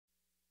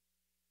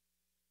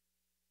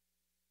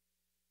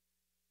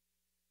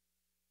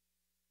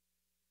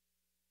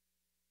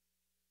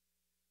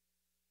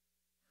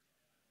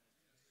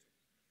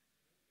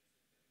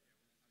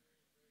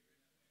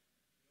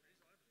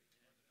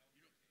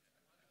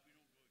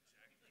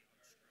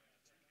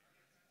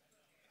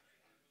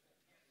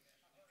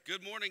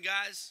Good morning,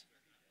 guys.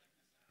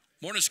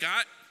 Morning,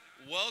 Scott.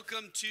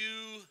 Welcome to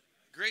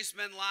Grace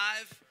Men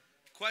Live.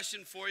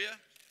 Question for you.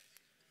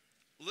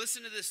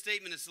 Listen to this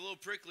statement. It's a little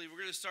prickly. We're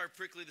going to start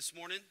prickly this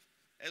morning,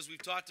 as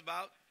we've talked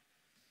about.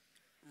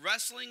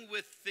 Wrestling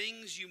with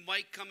things you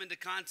might come into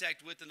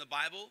contact with in the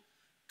Bible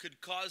could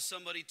cause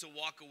somebody to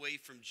walk away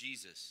from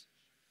Jesus.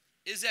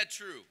 Is that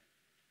true?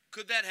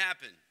 Could that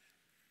happen?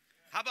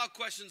 How about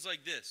questions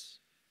like this?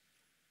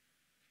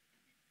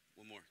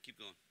 One more. Keep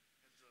going.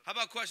 How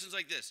about questions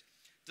like this?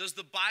 Does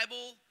the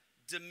Bible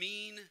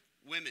demean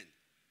women?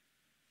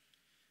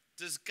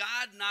 Does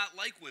God not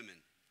like women?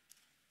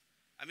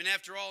 I mean,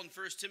 after all, in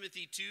 1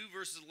 Timothy 2,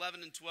 verses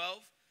 11 and 12,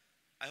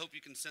 I hope you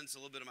can sense a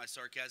little bit of my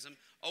sarcasm.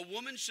 A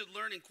woman should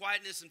learn in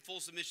quietness and full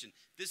submission.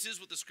 This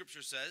is what the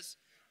scripture says.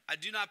 I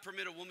do not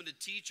permit a woman to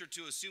teach or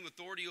to assume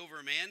authority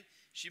over a man.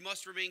 She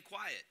must remain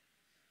quiet.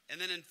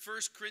 And then in 1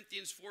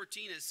 Corinthians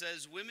 14, it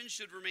says, women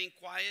should remain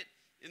quiet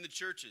in the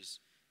churches.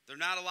 They're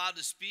not allowed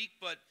to speak,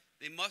 but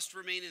they must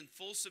remain in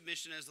full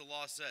submission as the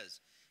law says.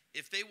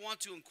 If they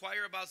want to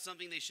inquire about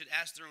something, they should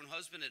ask their own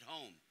husband at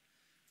home.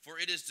 For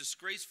it is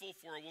disgraceful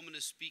for a woman to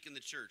speak in the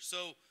church.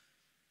 So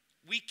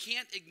we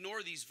can't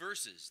ignore these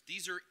verses.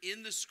 These are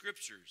in the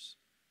scriptures,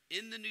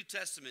 in the New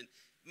Testament.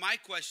 My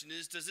question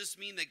is, does this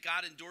mean that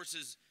God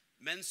endorses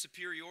men's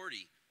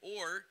superiority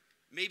or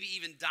maybe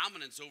even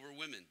dominance over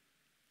women?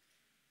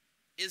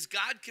 Is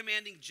God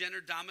commanding gender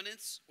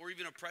dominance or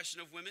even oppression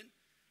of women?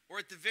 Or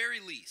at the very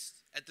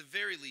least,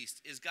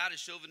 is God a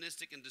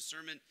chauvinistic and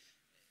discernment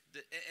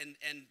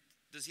and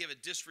does he have a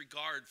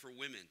disregard for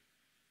women?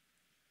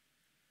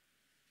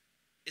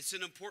 It's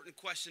an important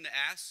question to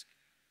ask.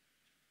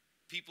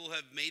 People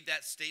have made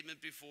that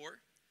statement before.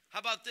 How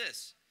about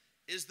this?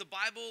 Is the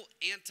Bible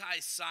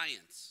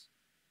anti-science?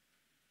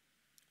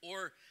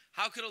 Or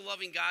how could a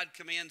loving God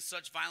command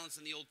such violence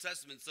in the Old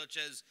Testament, such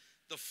as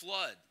the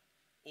flood?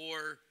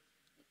 Or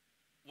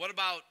what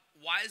about,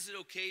 why is it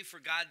okay for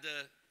God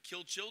to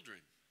kill children?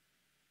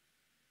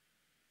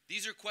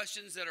 These are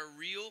questions that are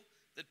real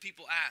that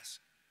people ask.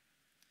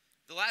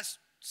 The last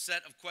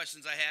set of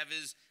questions I have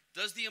is,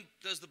 does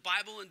the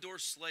Bible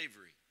endorse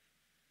slavery?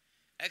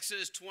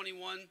 Exodus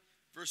 21,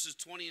 verses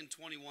 20 and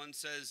 21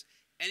 says,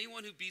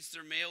 anyone who beats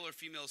their male or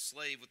female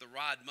slave with a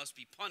rod must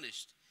be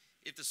punished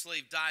if the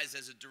slave dies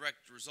as a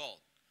direct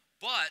result.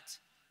 But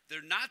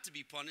they're not to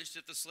be punished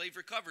if the slave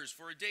recovers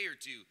for a day or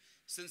two,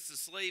 since the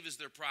slave is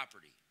their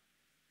property.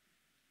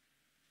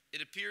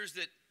 It appears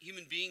that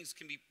human beings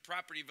can be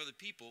property of other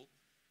people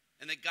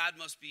and that God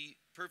must be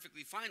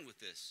perfectly fine with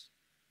this.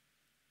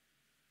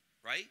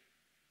 Right?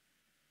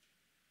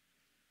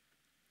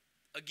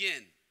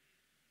 Again,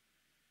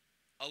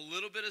 a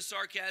little bit of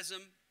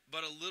sarcasm,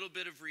 but a little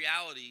bit of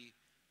reality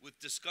with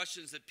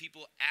discussions that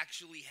people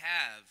actually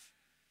have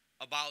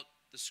about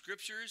the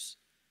scriptures,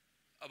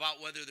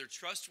 about whether they're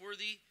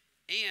trustworthy,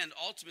 and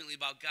ultimately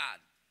about God.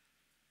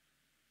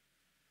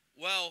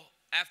 Well,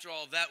 after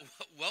all of that,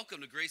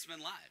 welcome to Grace Men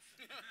Live.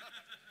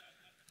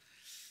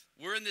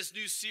 We're in this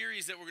new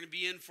series that we're going to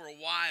be in for a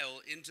while,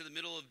 into the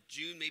middle of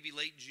June, maybe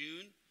late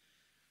June,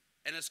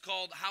 and it's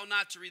called How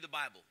Not to Read the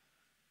Bible.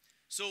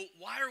 So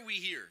why are we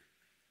here?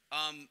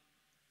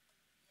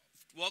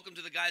 Welcome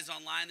to the guys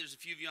online. There's a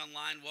few of you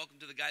online. Welcome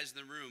to the guys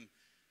in the room.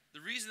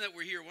 The reason that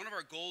we're here, one of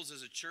our goals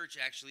as a church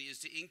actually, is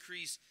to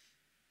increase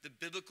the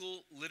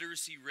biblical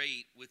literacy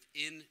rate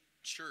within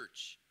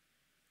church.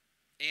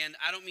 And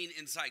I don't mean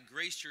inside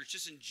Grace Church,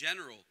 just in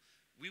general.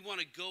 We want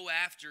to go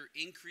after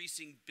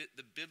increasing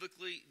the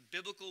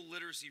biblical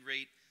literacy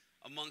rate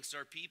amongst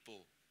our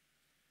people.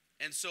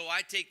 And so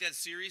I take that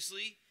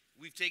seriously.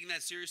 We've taken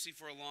that seriously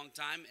for a long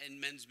time in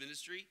men's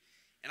ministry.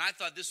 And I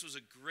thought this was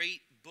a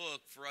great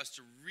book for us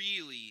to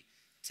really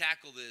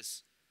tackle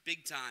this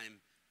big time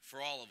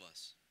for all of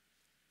us.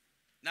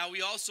 Now,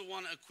 we also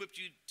want to equip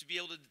you to be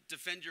able to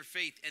defend your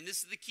faith. And this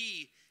is the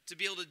key, to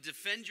be able to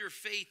defend your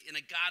faith in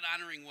a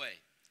God-honoring way.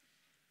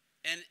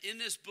 And in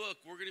this book,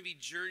 we're going to be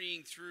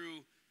journeying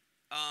through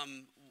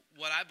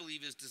what I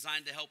believe is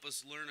designed to help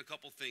us learn a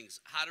couple things.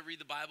 How to read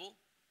the Bible,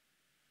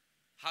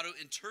 how to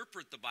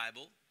interpret the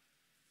Bible,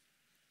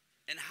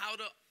 and how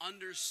to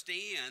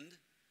understand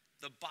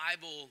the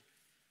Bible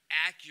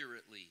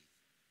accurately.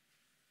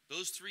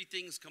 Those three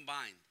things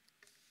combined.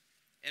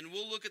 And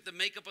we'll look at the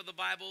makeup of the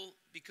Bible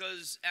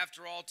because,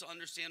 after all, to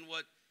understand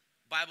what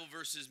Bible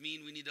verses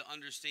mean, we need to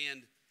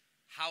understand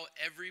how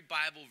every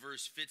Bible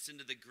verse fits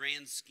into the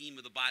grand scheme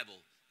of the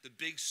Bible, the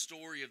big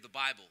story of the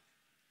Bible.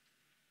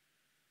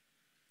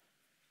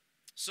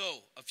 So,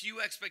 a few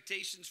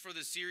expectations for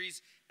this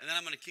series, and then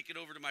I'm going to kick it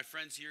over to my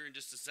friends here in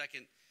just a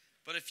second.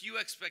 But a few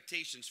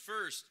expectations.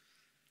 First,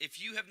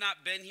 if you have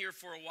not been here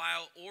for a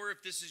while, or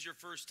if this is your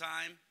first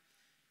time,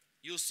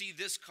 you'll see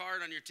this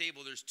card on your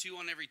table. There's two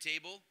on every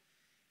table.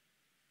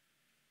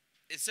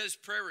 It says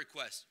prayer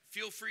request.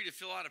 Feel free to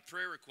fill out a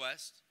prayer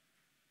request.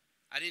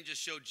 I didn't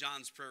just show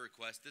John's prayer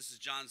request. This is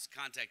John's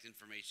contact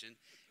information.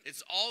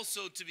 It's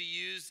also to be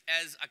used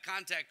as a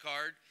contact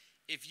card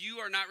if you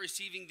are not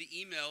receiving the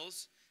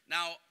emails.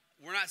 Now,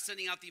 we're not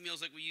sending out the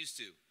emails like we used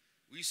to.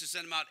 We used to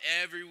send them out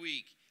every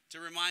week. to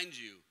remind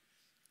you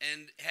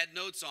and had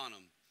notes on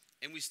them.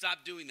 And we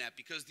stopped doing that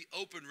because the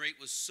open rate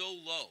was so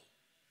low.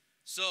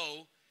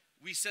 So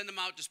we send them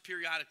out just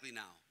periodically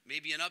now.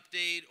 Maybe an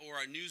update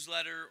or a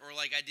newsletter, or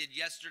like I did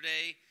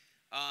yesterday,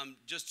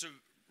 just to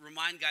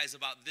remind guys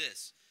about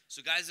this.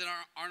 So guys that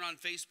aren't on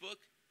Facebook,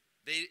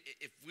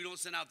 if we don't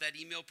send out that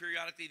email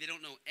periodically, they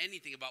don't know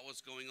anything about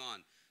what's going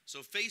on. So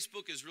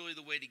Facebook is really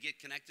the way to get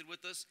connected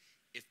with us.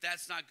 If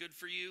that's not good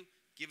for you,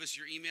 give us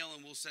your email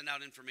and we'll send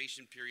out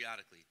information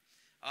periodically.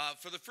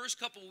 For the first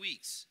couple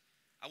weeks,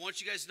 I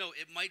want you guys to know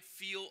it might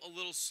feel a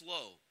little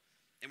slow.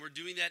 And we're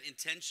doing that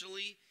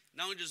intentionally.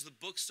 Not only does the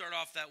book start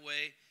off that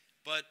way,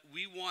 but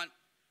we want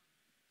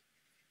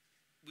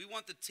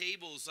the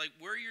tables, like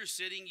where you're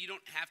sitting, you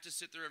don't have to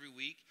sit there every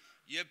week.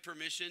 You have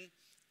permission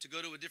to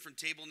go to a different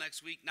table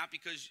next week, not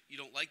because you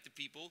don't like the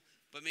people,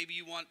 but maybe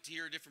you want to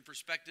hear a different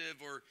perspective,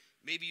 or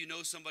maybe you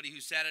know somebody who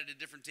sat at a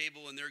different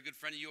table and they're a good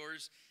friend of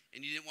yours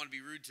and you didn't want to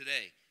be rude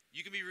today.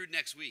 You can be rude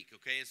next week,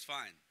 okay? It's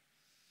fine.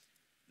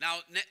 Now,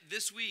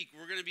 this week,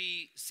 we're going to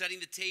be setting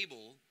the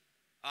table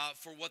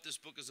for what this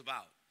book is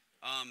about,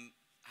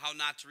 how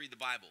not to read the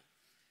Bible.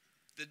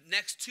 The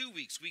next 2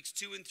 weeks, weeks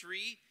 2 and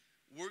 3,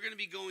 we're going to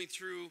be going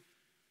through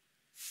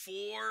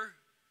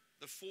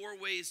the four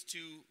ways to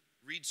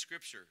read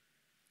Scripture,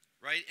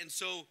 right? And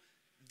so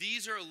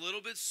these are a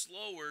little bit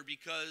slower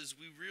because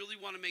we really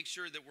want to make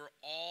sure that we're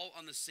all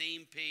on the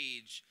same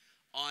page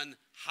on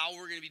how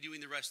we're going to be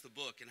doing the rest of the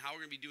book and how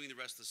we're going to be doing the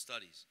rest of the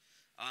studies.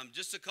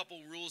 Just a couple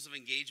rules of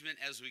engagement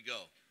as we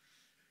go.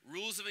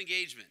 Rules of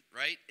engagement,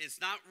 right?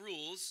 It's not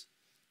rules,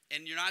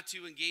 and you're not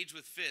to engage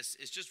with fists.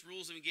 It's just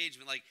rules of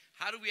engagement. Like,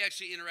 how do we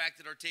actually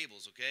interact at our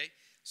tables, okay?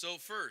 So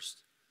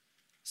first,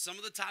 some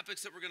of the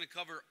topics that we're going to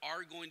cover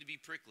are going to be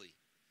prickly.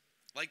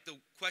 Like the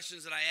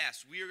questions that I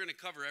asked, we are going to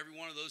cover every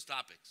one of those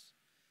topics.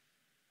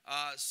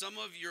 Some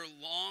of your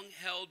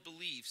long-held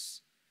beliefs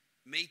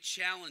may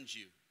challenge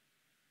you,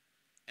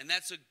 and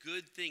that's a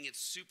good thing. It's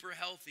super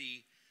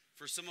healthy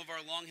for some of our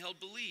long-held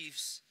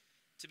beliefs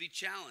to be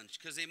challenged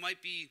because they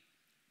might be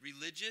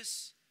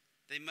religious,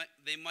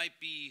 they might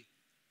be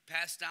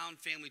passed down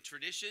family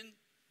tradition,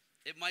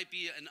 it might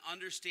be an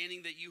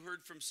understanding that you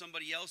heard from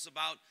somebody else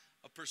about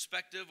a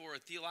perspective or a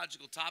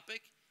theological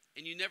topic,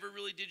 and you never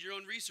really did your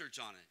own research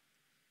on it.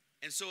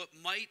 And so it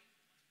might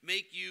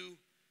make you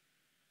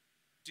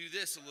do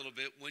this a little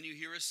bit when you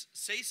hear us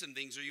say some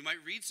things, or you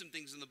might read some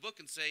things in the book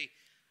and say,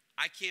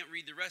 I can't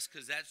read the rest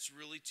because that's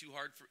really too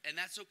hard for, and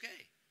that's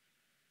okay.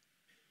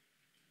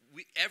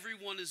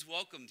 Everyone is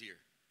welcomed here,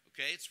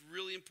 okay? It's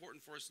really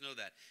important for us to know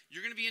that.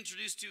 You're going to be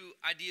introduced to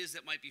ideas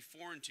that might be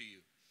foreign to you.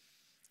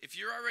 If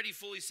you're already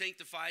fully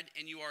sanctified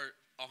and you are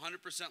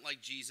 100%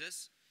 like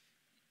Jesus,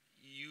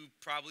 you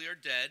probably are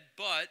dead,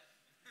 but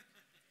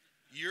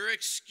you're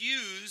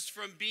excused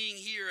from being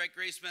here at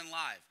Grace Men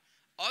Live.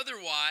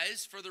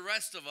 Otherwise, for the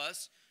rest of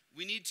us,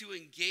 we need to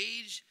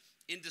engage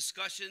in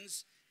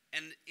discussions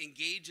and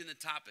engage in the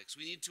topics.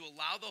 We need to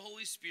allow the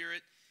Holy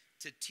Spirit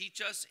to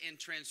teach us and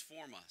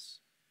transform us.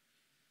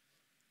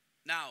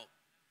 Now,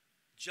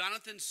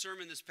 Jonathan's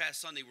sermon this past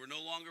Sunday, we're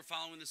no longer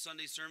following the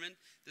Sunday sermon.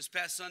 This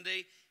past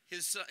Sunday,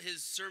 his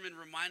sermon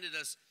reminded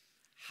us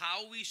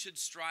how we should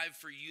strive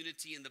for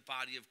unity in the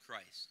body of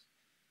Christ.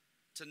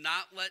 To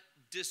not let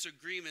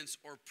disagreements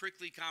or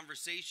prickly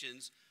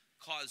conversations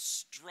cause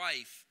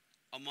strife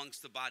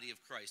amongst the body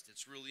of Christ.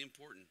 It's really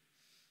important.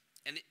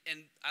 And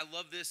I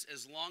love this,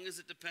 as long as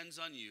it depends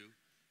on you,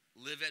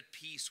 live at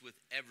peace with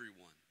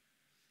everyone.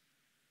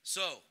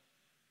 So,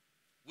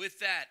 with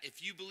that,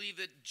 if you believe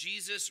that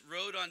Jesus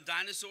rode on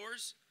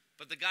dinosaurs,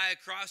 but the guy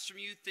across from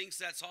you thinks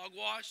that's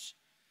hogwash,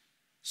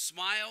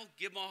 smile,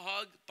 give him a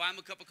hug, buy him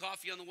a cup of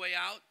coffee on the way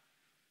out,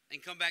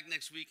 and come back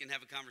next week and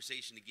have a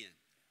conversation again,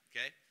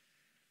 okay?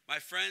 My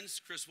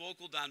friends, Chris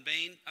Wokel,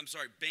 Bain,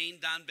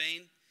 Don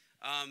Bain.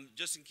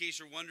 Just in case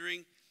you're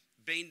wondering,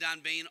 Bain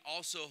Don Bain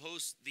also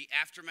hosts the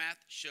Aftermath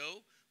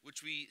show,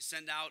 which we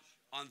send out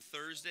on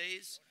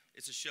Thursdays.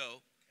 It's a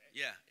show.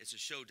 Yeah, it's a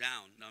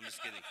showdown. No, I'm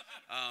just kidding.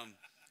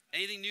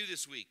 Anything new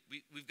this week?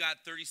 We've got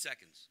 30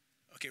 seconds.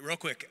 Okay, real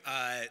quick.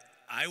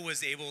 I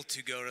was able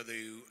to go to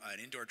an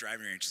indoor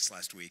driving range this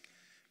last week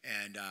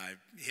and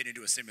hit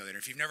into a simulator.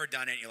 If you've never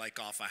done it and you like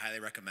golf, I highly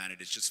recommend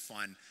it. It's just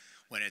fun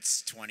when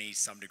it's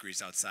 20-some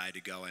degrees outside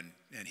to go and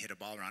hit a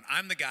ball around.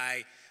 I'm the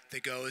guy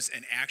that goes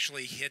and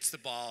actually hits the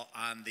ball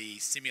on the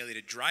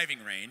simulated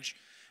driving range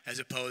as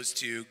opposed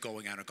to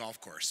going on a golf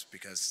course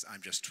because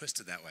I'm just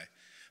twisted that way.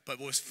 But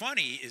what's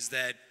funny is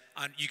that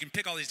you can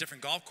pick all these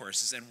different golf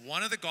courses, and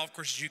one of the golf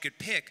courses you could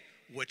pick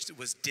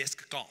was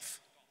disc golf.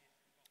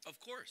 Of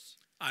course.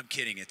 I'm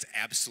kidding. It's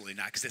absolutely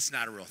not, because it's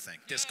not a real thing.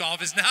 Disc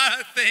golf is not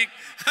a thing.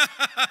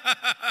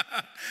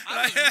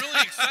 I was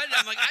really excited.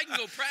 I'm like, I can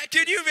go practice.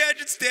 Can you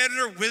imagine standing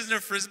there whizzing a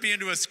Frisbee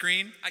into a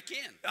screen? I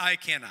can. I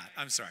cannot.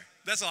 I'm sorry.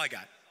 That's all I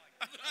got.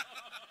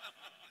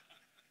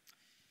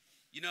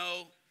 You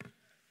know,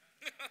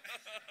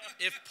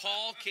 if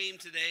Paul came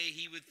today,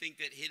 he would think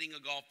that hitting a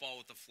golf ball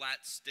with a flat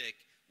stick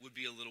would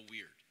be a little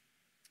weird.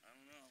 I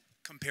don't know.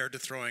 Compared to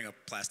throwing a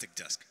plastic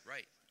disc.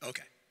 Right.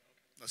 Okay.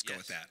 Let's go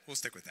with that. We'll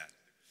stick with that.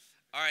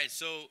 All right,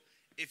 so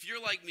if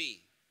you're like me,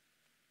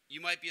 you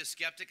might be a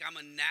skeptic. I'm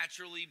a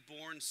naturally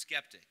born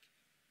skeptic.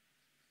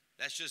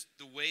 That's just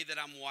the way that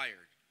I'm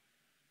wired.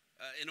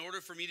 In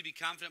order for me to be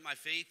confident in my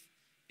faith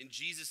in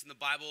Jesus and the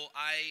Bible,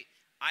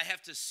 I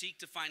have to seek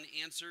to find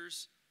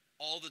answers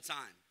all the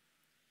time.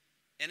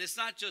 And it's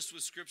not just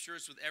with Scripture,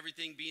 it's with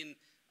everything. Being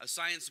a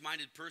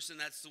science-minded person,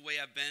 that's the way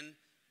I've been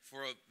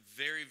for a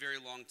very, very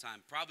long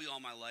time, probably all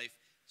my life.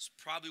 It's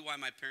probably why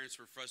my parents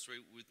were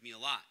frustrated with me a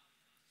lot.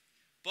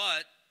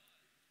 But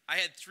I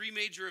had 3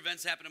 major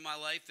events happen in my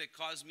life that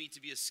caused me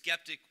to be a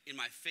skeptic in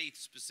my faith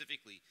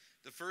specifically.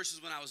 The first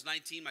is when I was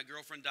 19, my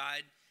girlfriend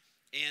died,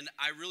 and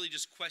I really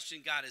just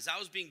questioned God. As I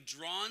was being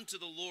drawn to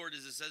the Lord,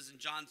 as it says in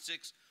John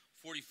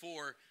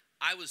 6:44,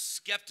 I was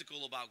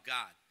skeptical about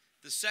God.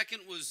 The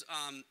second was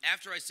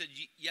after I said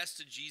yes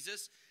to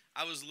Jesus,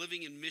 I was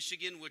living in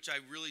Michigan, which I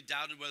really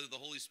doubted whether the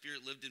Holy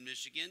Spirit lived in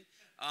Michigan.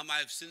 I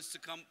have since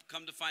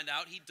come to find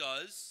out he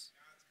does.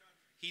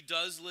 He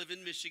does live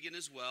in Michigan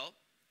as well.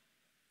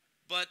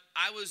 But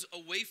I was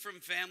away from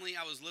family.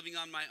 I was living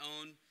on my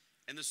own,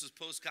 and this was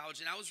post-college.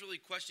 And I was really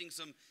questioning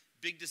some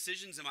big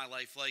decisions in my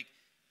life, like,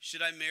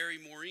 should I marry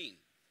Maureen?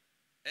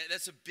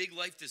 That's a big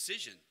life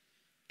decision.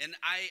 And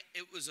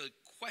it was a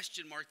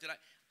question mark that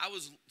I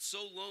was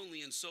so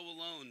lonely and so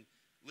alone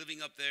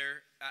living up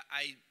there.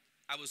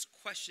 I was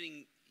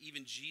questioning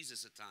even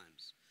Jesus at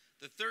times.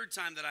 The third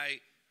time that I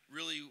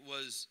really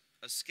was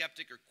a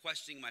skeptic or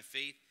questioning my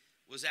faith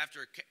was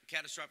after a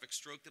catastrophic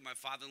stroke that my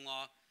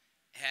father-in-law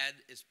had.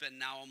 It's been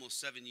now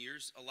almost 7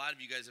 years. A lot of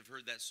you guys have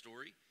heard that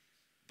story.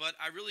 But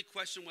I really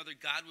questioned whether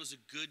God was a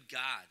good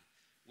God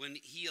when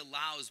he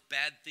allows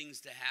bad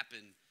things to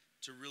happen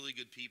to really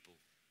good people.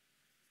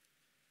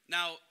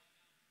 Now,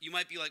 you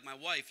might be like my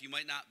wife. You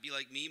might not be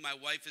like me. My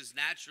wife is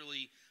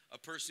naturally a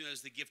person who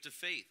has the gift of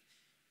faith.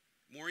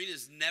 Maureen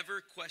has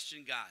never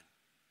questioned God.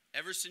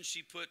 Ever since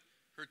she put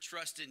her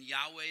trust in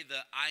Yahweh, the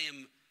I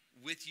am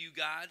with you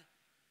God,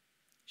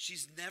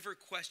 she's never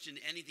questioned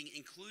anything,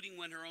 including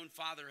when her own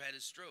father had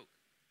his stroke.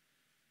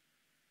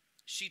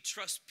 She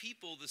trusts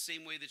people the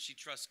same way that she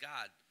trusts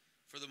God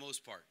for the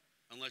most part,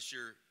 unless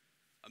you're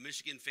a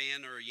Michigan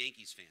fan or a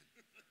Yankees fan.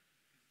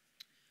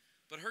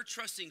 But her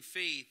trusting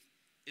faith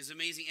is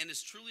amazing, and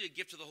it's truly a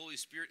gift of the Holy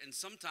Spirit. And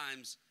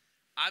sometimes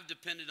I've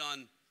depended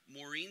on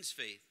Maureen's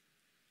faith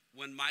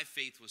when my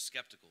faith was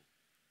skeptical.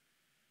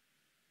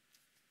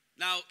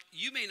 Now,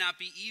 you may not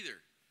be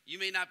either. You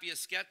may not be a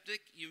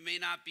skeptic. You may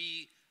not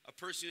be a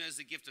person who has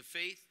the gift of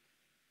faith.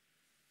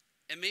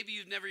 And maybe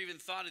you've never even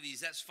thought of these.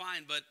 That's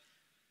fine. But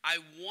I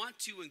want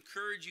to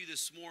encourage you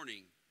this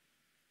morning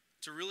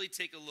to really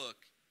take a look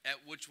at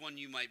which one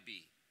you might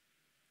be.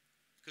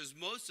 Because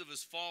most of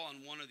us fall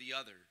on one or the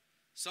other.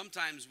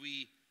 Sometimes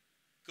we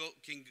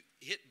can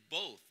hit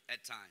both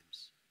at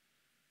times.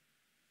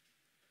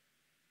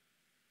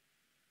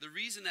 The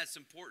reason that's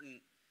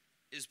important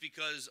is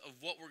because of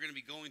what we're going to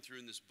be going through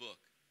in this book.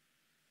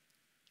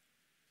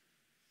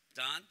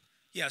 Don?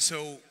 Yeah,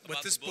 so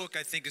what this book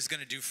I think is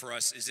going to do for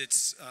us is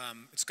it's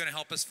going to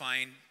help us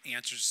find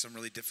answers to some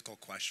really difficult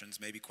questions,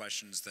 maybe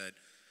questions that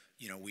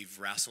we've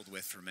wrestled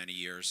with for many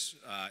years.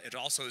 It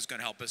also is going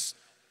to help us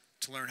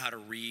to learn how to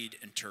read,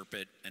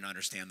 interpret, and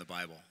understand the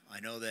Bible. I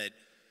know that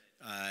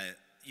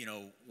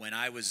when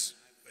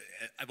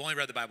I've only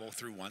read the Bible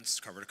through once,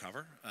 cover to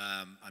cover.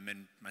 I'm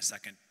in my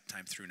second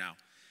time through now,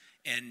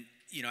 and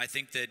I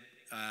think that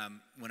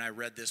when I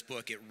read this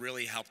book, it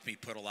really helped me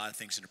put a lot of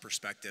things into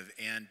perspective,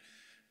 and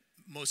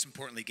most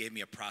importantly, gave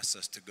me a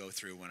process to go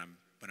through when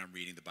I'm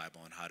reading the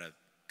Bible and how to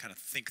kind of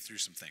think through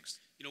some things.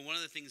 One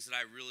of the things that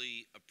I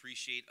really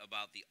appreciate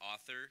about the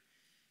author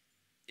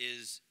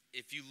is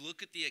if you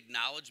look at the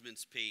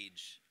acknowledgments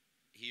page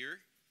here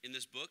in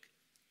this book,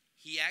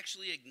 he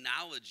actually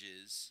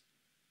acknowledges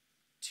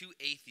 2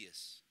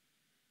 atheists.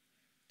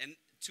 And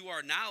to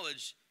our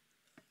knowledge,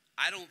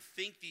 I don't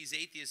think these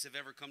atheists have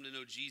ever come to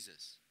know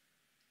Jesus.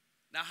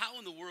 Now, how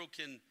in the world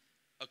can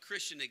a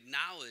Christian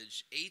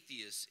acknowledge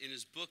atheists in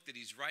his book that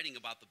he's writing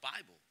about the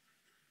Bible?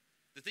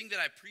 The thing that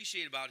I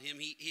appreciate about him,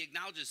 he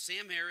acknowledges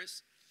Sam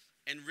Harris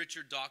and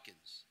Richard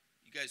Dawkins.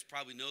 You guys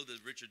probably know the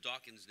Richard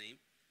Dawkins name.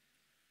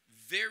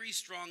 Very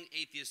strong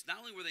atheists. Not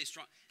only were they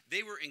strong,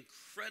 they were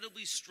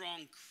incredibly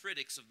strong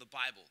critics of the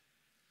Bible.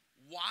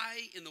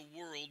 Why in the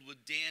world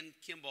would Dan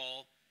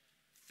Kimball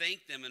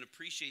thank them and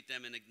appreciate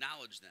them and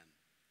acknowledge them?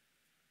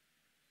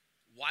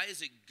 Why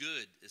is it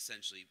good,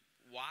 essentially?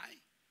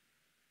 Why?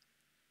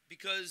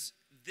 Because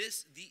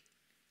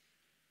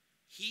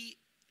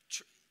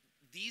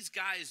these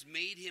guys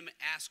made him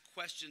ask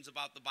questions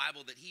about the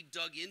Bible that he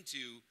dug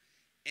into,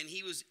 and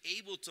he was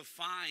able to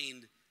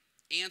find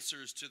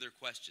answers to their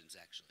questions,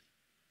 actually.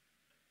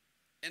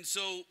 And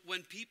so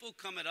when people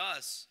come at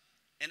us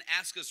and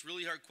ask us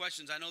really hard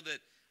questions, I know that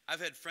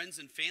I've had friends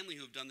and family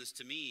who have done this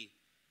to me.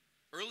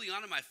 Early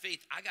on in my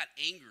faith, I got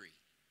angry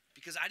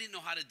because I didn't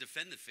know how to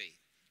defend the faith,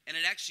 and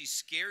it actually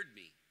scared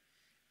me.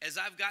 As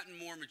I've gotten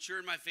more mature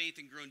in my faith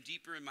and grown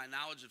deeper in my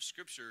knowledge of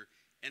Scripture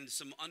and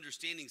some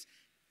understandings,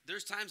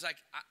 there's times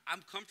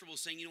I'm comfortable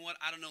saying, you know what,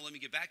 I don't know, let me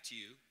get back to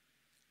you.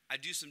 I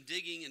do some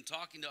digging and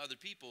talking to other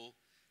people.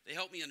 They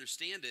help me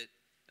understand it,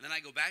 and then I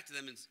go back to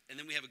them, and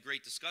then we have a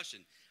great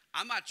discussion.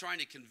 I'm not trying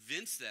to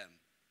convince them.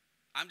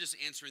 I'm just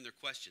answering their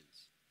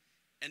questions.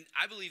 And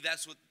I believe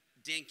that's what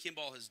Dan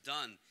Kimball has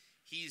done.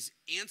 He's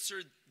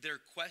answered their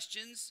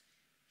questions.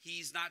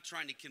 He's not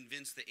trying to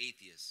convince the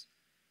atheists.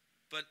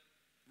 But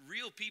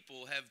real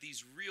people have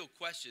these real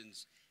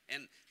questions,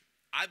 and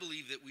I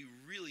believe that we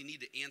really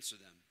need to answer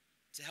them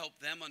to help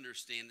them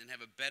understand and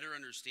have a better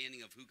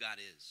understanding of who God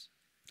is.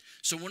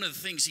 So one of the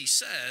things he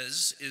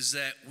says is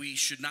that we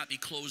should not be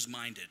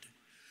closed-minded.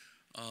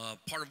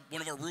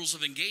 One of our rules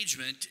of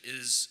engagement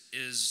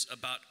is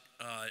about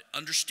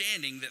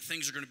understanding that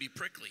things are going to be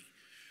prickly.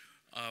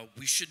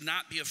 We should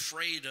not be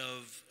afraid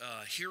of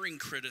hearing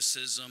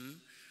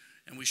criticism,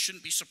 and we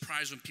shouldn't be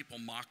surprised when people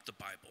mock the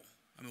Bible.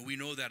 I mean, we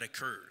know that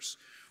occurs.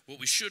 What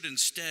we should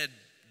instead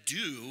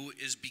do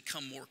is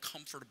become more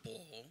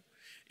comfortable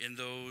in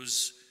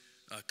those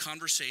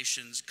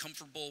conversations,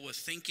 comfortable with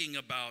thinking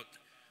about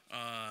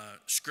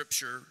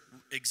Scripture,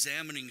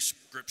 examining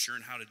Scripture,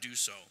 and how to do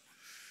so.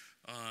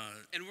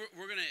 And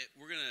we're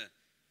gonna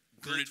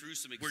go through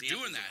some examples. We're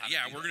doing that.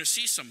 Yeah, we're gonna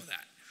see some of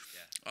that.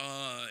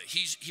 Yeah.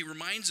 He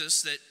reminds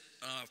us that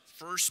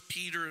 1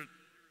 Peter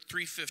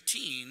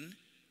 3:15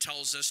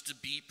 tells us to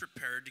be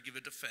prepared to give a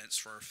defense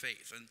for our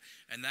faith,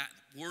 and that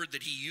word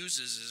that he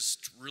uses is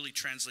really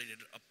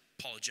translated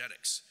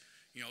apologetics.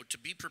 You know, to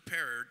be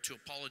prepared to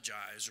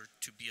apologize or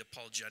to be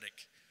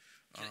apologetic.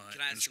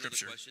 Can I ask another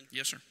question?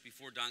 Yes, sir.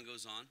 Before Don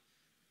goes on,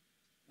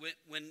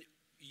 when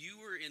you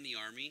were in the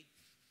Army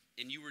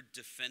and you were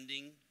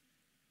defending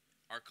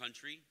our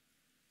country,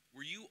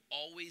 were you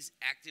always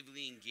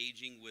actively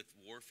engaging with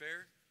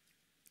warfare?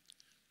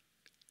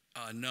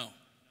 No.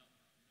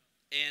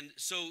 And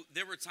so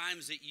there were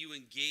times that you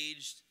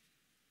engaged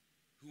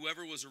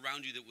whoever was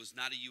around you that was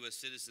not a U.S.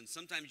 citizen.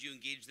 Sometimes you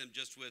engaged them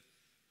just with,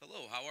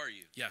 hello, how are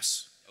you?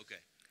 Yes. Okay.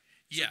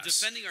 Yes.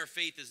 So defending our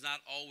faith is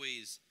not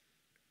always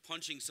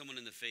punching someone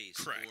in the face.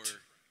 Correct.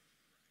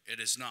 It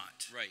is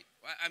not. Right.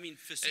 I mean,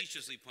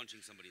 facetiously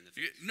punching somebody in the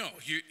face. No,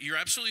 you're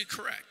absolutely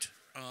correct.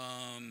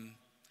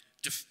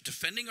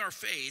 Defending our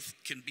faith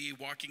can be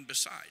walking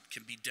beside,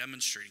 can be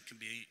demonstrating, can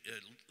be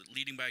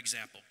leading by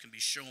example, can be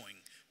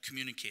showing,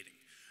 communicating.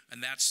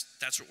 And that's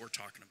what we're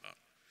talking about.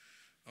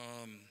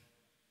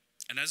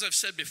 And as I've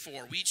said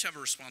before, we each have a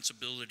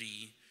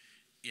responsibility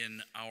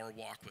in our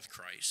walk with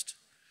Christ.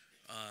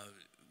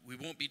 We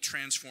won't be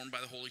transformed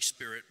by the Holy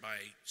Spirit by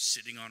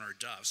sitting on our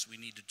duffs. We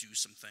need to do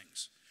some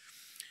things.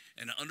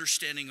 And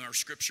understanding our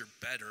Scripture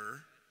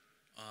better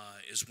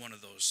is one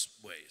of those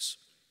ways.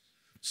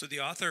 So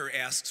the author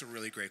asks a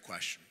really great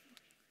question.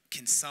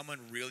 Can someone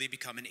really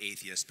become an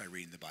atheist by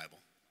reading the Bible?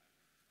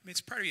 I mean,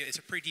 it's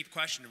a pretty deep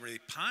question to really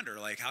ponder,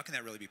 like, how can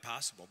that really be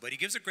possible? But he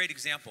gives a great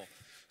example.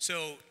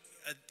 So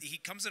he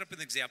comes up with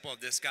an example of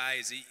this guy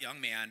is a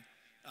young man,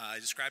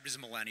 described as a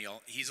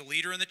millennial. He's a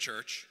leader in the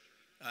church,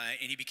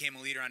 and he became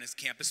a leader on his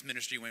campus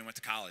ministry when he went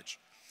to college.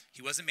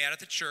 He wasn't mad at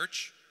the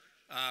church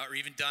or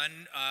even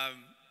done,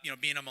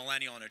 being a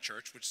millennial in a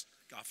church, which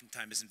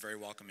oftentimes isn't very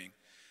welcoming.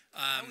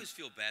 I always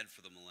feel bad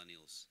for the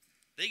millennials.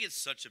 They get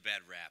such a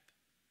bad rap,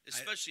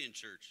 especially in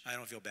church. I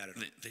don't feel bad at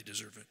all. They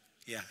deserve it.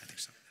 Yeah, I think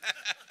so.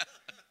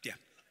 Yeah.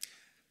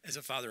 As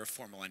a father of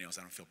 4 millennials,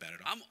 I don't feel bad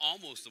at all. I'm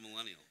almost a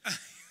millennial. Okay.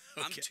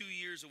 I'm 2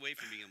 years away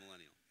from being a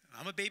millennial.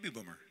 I'm a baby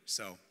boomer,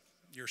 so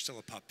you're still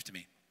a pup to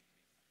me.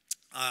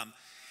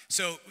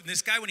 So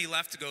this guy, when he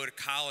left to go to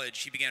college,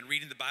 he began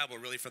reading the Bible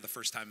really for the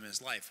first time in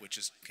his life, which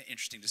is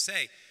interesting to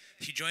say.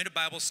 He joined a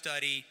Bible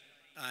study,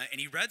 and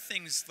he read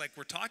things like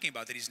we're talking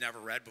about that he's never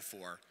read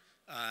before.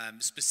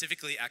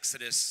 Specifically,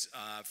 Exodus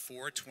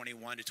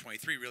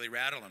 4:21-23 really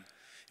rattled him.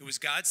 It was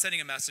God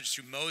sending a message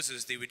through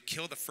Moses. They would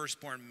kill the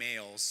firstborn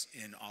males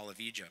in all of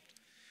Egypt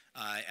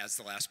as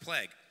the last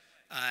plague.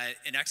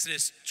 In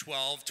Exodus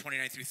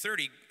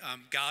 12:29-30,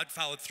 God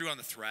followed through on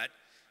the threat,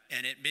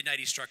 and at midnight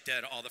he struck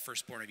dead all the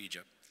firstborn of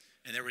Egypt.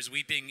 And there was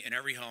weeping in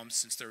every home,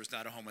 since there was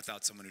not a home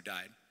without someone who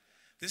died.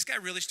 This guy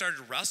really started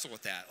to wrestle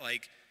with that.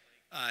 Like,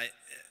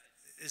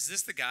 is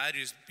this the God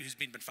who's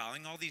been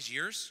following all these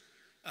years?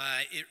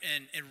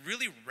 And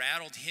really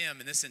rattled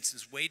him, in this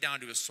instance, way down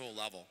to his soul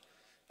level.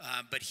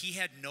 But he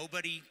had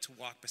nobody to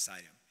walk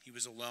beside him. He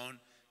was alone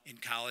in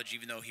college,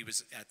 even though he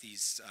was at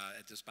this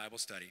Bible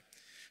study.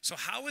 So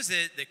how is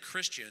it that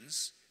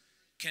Christians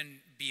can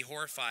be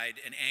horrified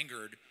and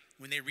angered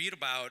when they read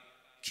about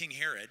King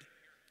Herod,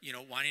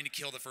 wanting to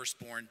kill the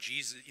firstborn,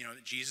 Jesus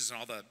and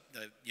all the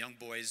young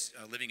boys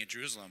living in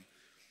Jerusalem?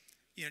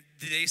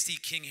 Do they see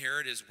King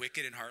Herod as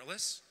wicked and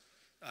heartless?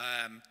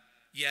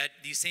 Yet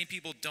these same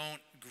people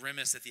don't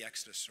grimace at the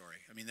Exodus story.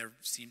 I mean, there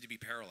seem to be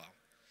parallel.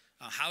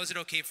 How is it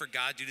okay for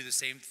God to do the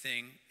same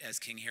thing as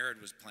King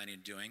Herod was planning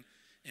on doing?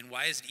 And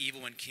why is it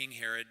evil when King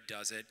Herod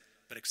does it,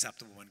 but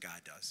acceptable when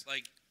God does?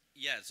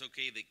 It's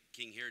okay that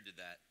King Herod did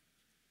that.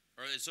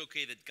 Or it's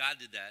okay that God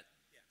did that.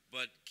 Yeah.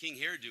 But King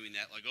Herod doing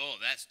that,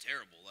 that's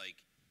terrible.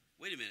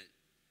 Wait a minute.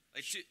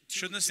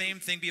 Shouldn't the same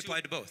thing be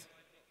applied to both?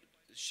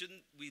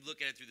 Shouldn't we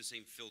look at it through the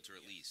same filter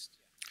at least?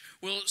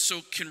 Well,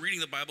 so can reading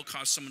the Bible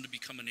cause someone to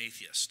become an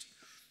atheist?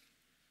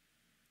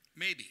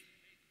 Maybe.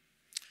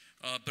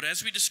 But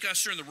as we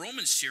discussed during the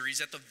Romans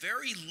series, at the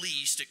very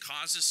least, it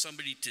causes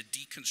somebody to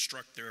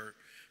deconstruct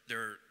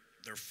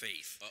their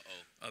faith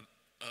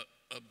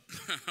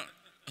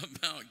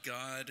about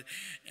God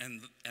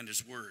and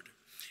His Word.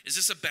 Is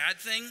this a bad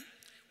thing?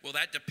 Well,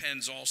 that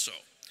depends also.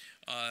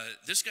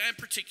 This guy in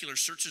particular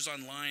searches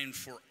online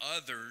for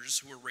others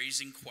who are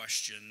raising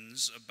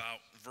questions about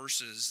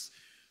verses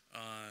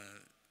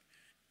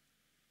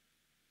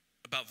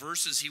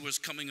he was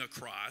coming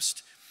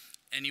across,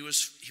 and he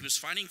was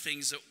finding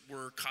things that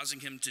were causing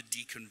him to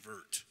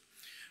deconvert.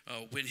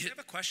 I have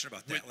a question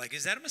about that. Like,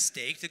 is that a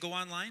mistake to go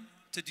online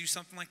to do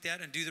something like that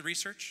and do the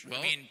research?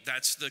 Well,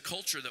 that's the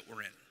culture that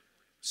we're in.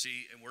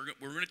 See, and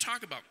we're going to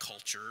talk about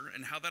culture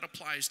and how that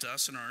applies to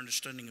us and our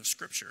understanding of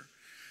Scripture.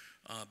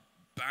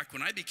 Back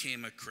when I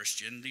became a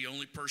Christian, the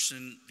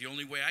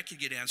only way I could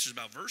get answers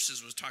about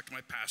verses was talk to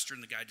my pastor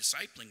and the guy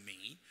discipling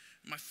me,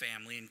 my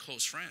family, and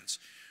close friends.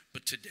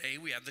 But today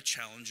we have the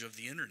challenge of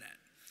the internet.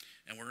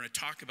 And we're going to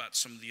talk about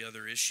some of the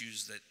other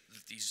issues that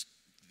these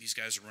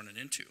guys are running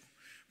into.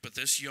 But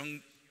this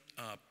young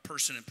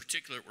person in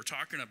particular we're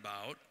talking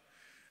about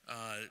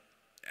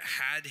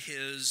had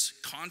his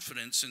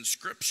confidence in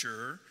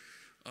Scripture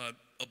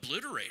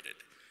obliterated.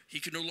 He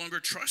could no longer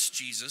trust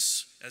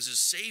Jesus as his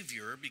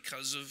Savior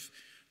because of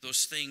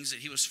those things that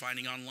he was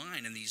finding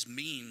online and these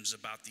memes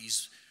about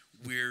these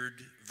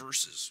weird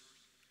verses.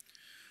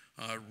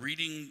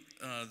 Reading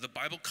the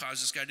Bible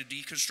caused this guy to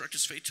deconstruct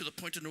his faith to the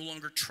point of no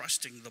longer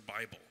trusting the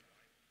Bible.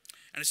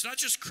 And it's not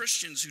just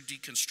Christians who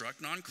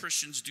deconstruct,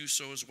 non-Christians do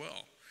so as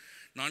well.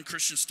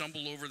 Non-Christians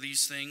stumble over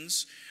these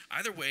things.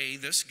 Either way,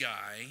 this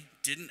guy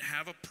didn't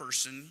have a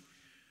person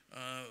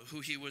who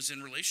he was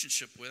in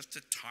relationship with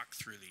to talk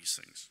through these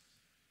things.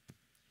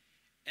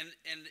 And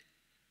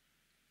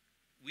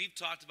we've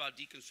talked about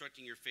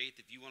deconstructing your faith.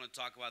 If you want to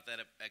talk about that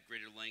at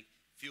greater length,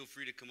 feel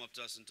free to come up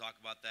to us and talk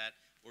about that.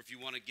 Or if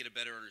you want to get a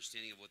better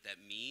understanding of what that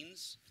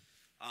means,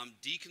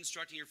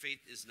 deconstructing your faith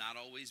is not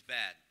always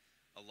bad.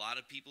 A lot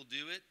of people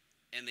do it,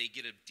 and they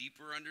get a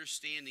deeper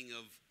understanding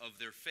of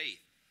their faith.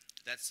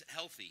 That's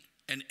healthy.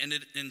 And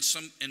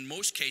in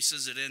most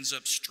cases, it ends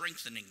up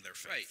strengthening their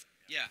faith. Right.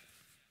 Yeah.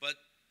 But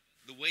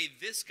the way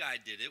this guy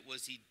did it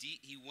was he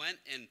went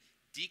and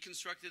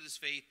deconstructed his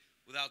faith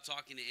without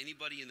talking to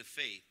anybody in the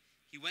faith.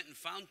 He went and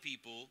found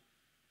people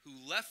who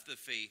left the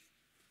faith,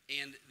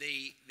 and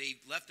they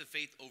left the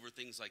faith over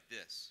things like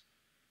this,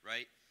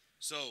 right?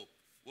 So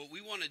what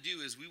we want to do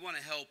is we want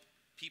to help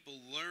people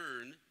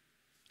learn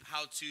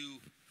how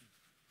to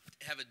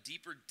have a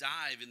deeper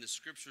dive in the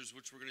Scriptures,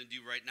 which we're going to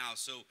do right now.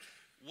 So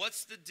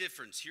what's the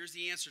difference? Here's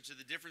the answer to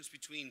the difference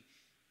between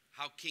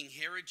how King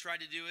Herod tried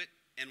to do it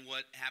and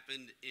what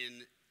happened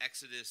in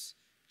Exodus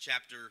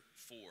chapter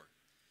 4.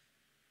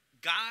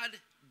 God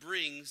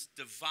brings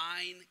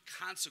divine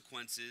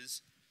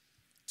consequences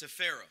to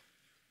Pharaoh.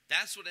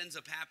 That's what ends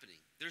up happening.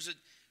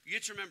 You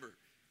have to remember,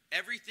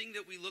 everything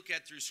that we look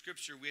at through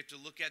Scripture, we have to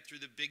look at through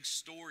the big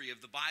story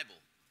of the Bible.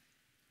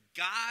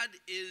 God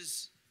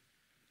is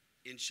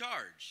in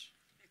charge.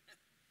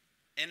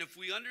 And if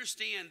we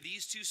understand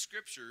these two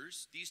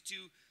scriptures, these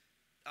two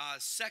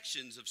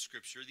sections of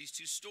Scripture, these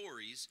two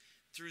stories,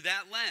 through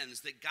that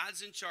lens, that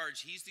God's in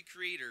charge, He's the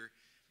creator,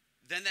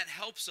 then that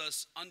helps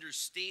us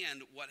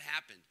understand what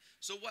happened.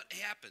 So what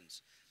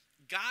happens?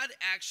 God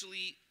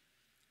actually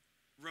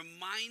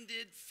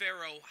reminded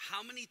Pharaoh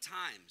how many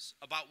times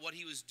about what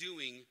he was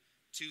doing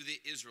to the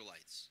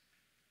Israelites?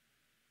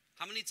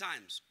 How many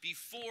times?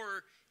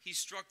 Before he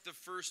struck the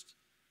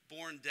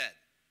firstborn dead.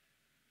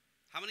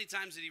 How many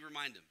times did he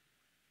remind him?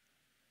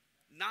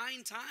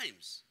 9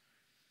 times.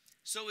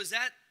 So is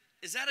that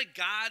a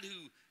God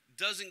who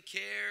doesn't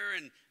care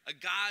and a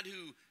God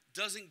who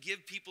doesn't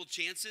give people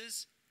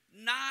chances?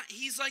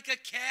 He's like a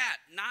cat.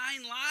 9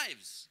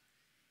 lives.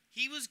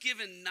 He was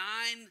given 9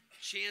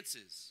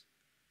 chances.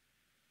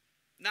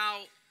 Now,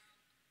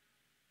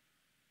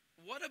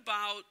 what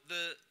about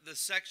the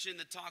section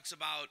that talks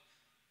about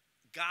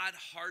God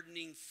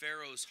hardening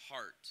Pharaoh's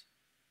heart?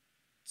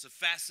 It's a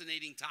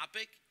fascinating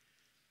topic.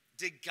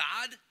 Did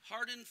God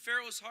harden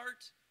Pharaoh's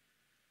heart?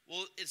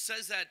 Well, it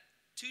says that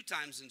 2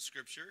 times in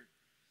Scripture.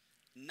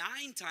 9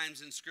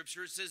 times in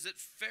Scripture, it says that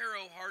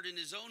Pharaoh hardened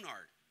his own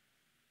heart.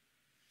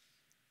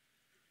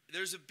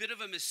 There's a bit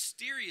of a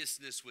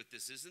mysteriousness with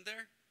this, isn't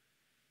there?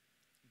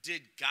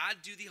 Did God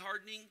do the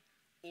hardening,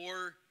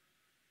 or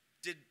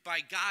did by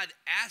God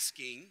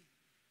asking,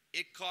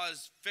 it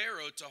caused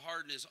Pharaoh to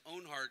harden his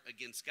own heart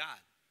against God?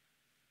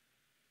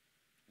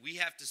 We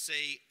have to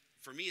say,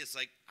 for me, it's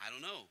like, I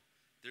don't know.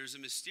 There's a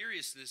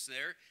mysteriousness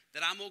there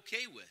that I'm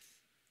okay with,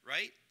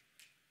 right?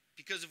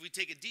 Because if we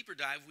take a deeper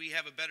dive, we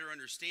have a better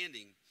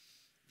understanding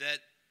that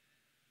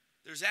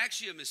there's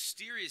actually a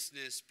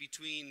mysteriousness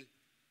between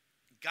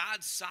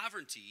God's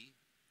sovereignty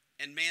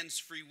and man's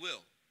free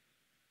will.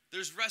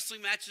 There's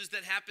wrestling matches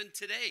that happen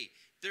today.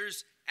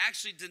 There's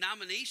actually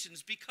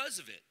denominations because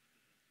of it,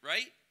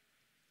 right?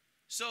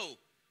 So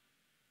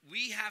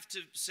we have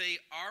to say,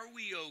 are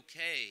we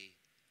okay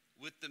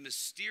with the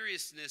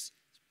mysteriousness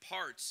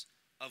parts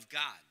of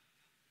God?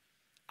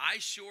 I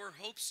sure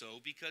hope so,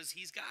 because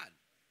he's God,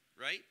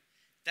 right?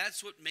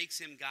 That's what makes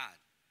him God.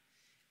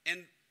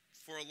 And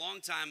for a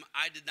long time,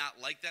 I did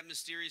not like that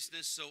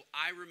mysteriousness, so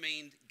I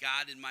remained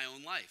God in my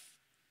own life.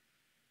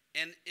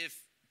 And if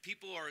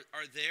people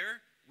are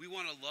there, we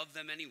want to love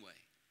them anyway,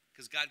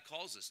 because God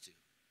calls us to.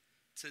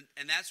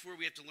 And that's where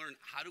we have to learn,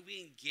 how do we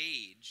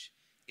engage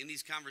in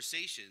these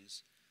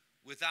conversations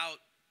without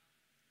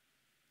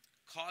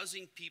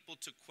causing people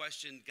to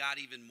question God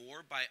even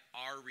more by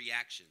our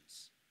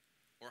reactions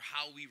or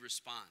how we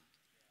respond,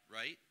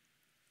 right?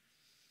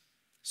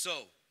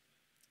 So,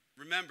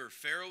 remember,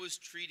 Pharaoh is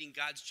treating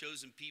God's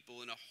chosen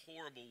people in a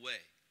horrible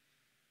way.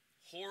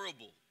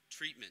 Horrible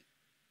treatment.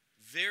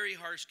 Very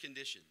harsh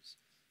conditions.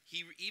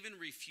 He even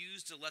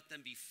refused to let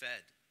them be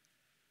fed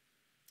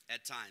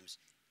at times.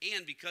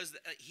 And because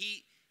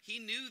he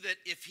knew that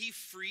if he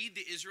freed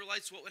the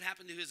Israelites, what would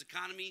happen to his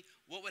economy?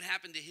 What would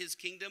happen to his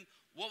kingdom?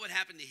 What would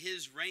happen to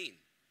his reign?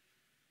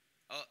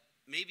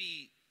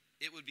 Maybe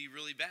it would be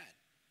really bad.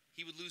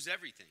 He would lose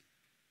everything.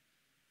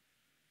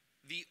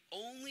 The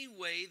only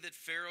way that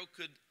Pharaoh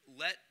could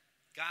let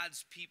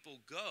God's people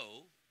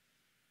go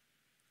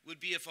would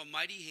be if a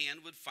mighty hand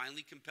would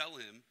finally compel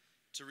him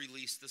to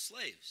release the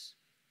slaves.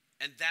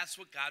 And that's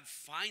what God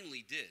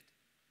finally did.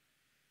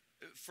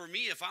 For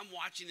me, if I'm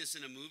watching this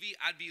in a movie,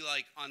 I'd be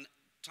like, on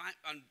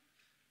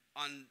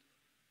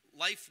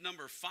life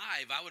number 5,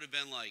 I would have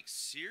been like,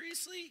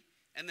 seriously?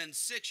 And then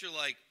 6, you're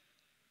like,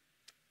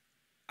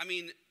 I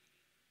mean,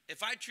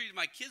 if I treated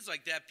my kids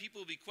like that,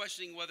 people would be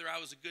questioning whether I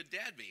was a good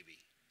dad, maybe,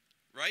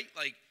 right?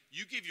 Like,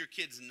 you give your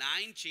kids 9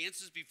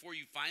 chances before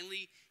you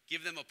finally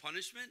give them a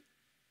punishment.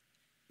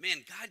 Man,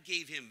 God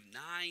gave him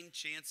 9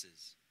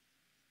 chances.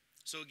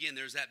 So again,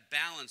 there's that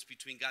balance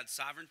between God's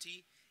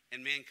sovereignty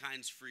and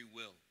mankind's free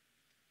will.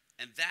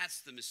 And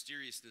that's the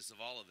mysteriousness of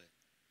all of it.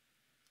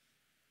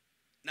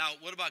 Now,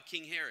 what about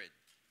King Herod?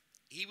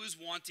 He was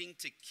wanting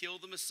to kill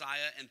the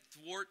Messiah and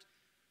thwart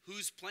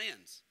whose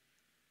plans?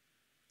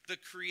 The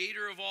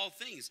creator of all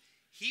things.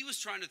 He was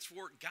trying to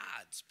thwart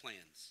God's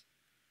plans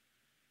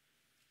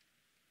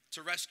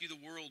to rescue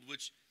the world,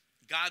 which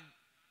God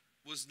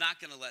was not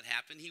going to let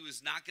happen. He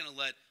was not going to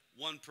let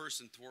one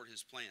person thwart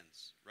his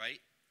plans, right?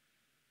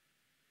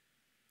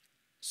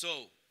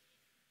 So,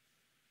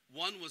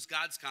 one was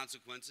God's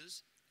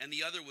consequences, and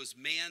the other was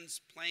man's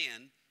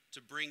plan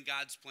to bring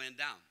God's plan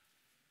down.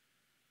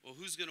 Well,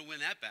 who's going to win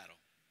that battle?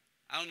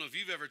 I don't know if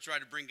you've ever tried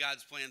to bring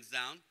God's plans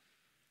down,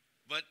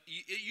 but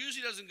it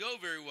usually doesn't go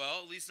very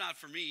well, at least not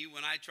for me,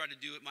 when I try to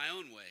do it my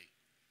own way.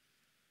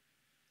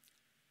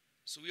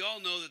 So we all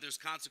know that there's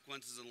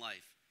consequences in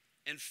life.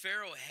 And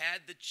Pharaoh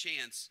had the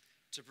chance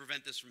to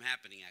prevent this from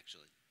happening,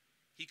 actually.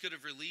 He could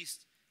have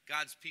released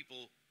God's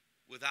people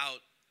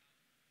without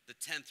the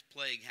 10th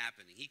plague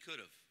happening. He could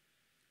have.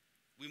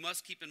 We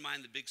must keep in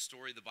mind the big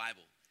story of the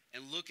Bible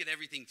and look at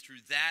everything through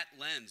that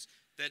lens,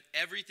 that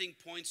everything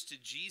points to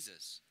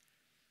Jesus.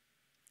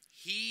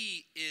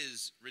 He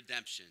is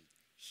redemption.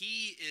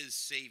 He is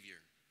Savior.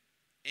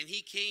 And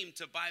he came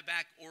to buy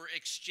back or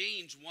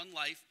exchange one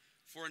life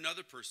for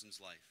another person's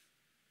life.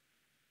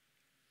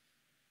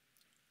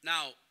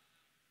 Now,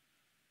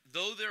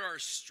 though there are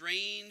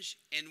strange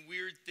and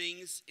weird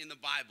things in the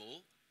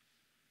Bible,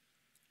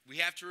 we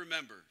have to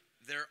remember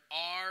there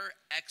are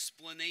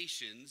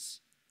explanations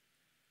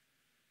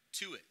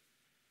to it.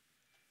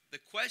 The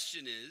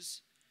question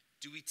is,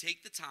 do we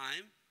take the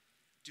time?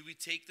 Do we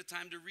take the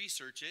time to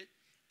research it?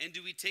 And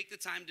do we take the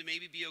time to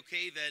maybe be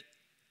okay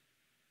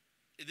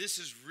that this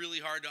is really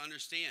hard to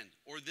understand,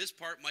 or this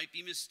part might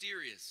be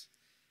mysterious?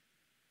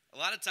 A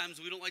lot of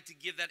times we don't like to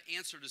give that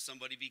answer to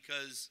somebody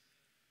because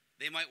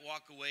they might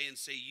walk away and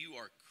say, you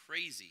are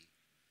crazy.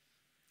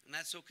 And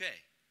that's okay.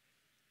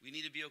 We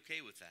need to be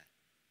okay with that.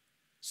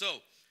 So,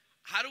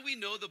 how do we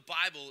know the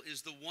Bible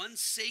is the one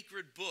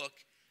sacred book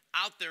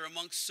out there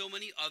amongst so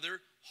many other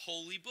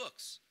holy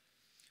books?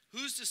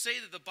 Who's to say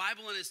that the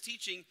Bible and its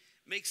teaching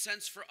makes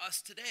sense for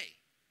us today?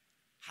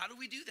 How do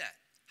we do that?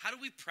 How do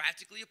we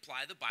practically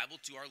apply the Bible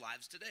to our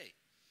lives today?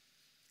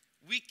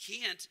 We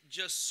can't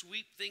just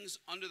sweep things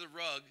under the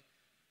rug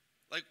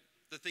like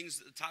the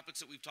topics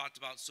that we've talked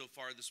about so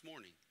far this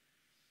morning.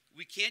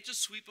 We can't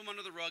just sweep them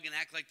under the rug and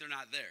act like they're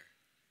not there.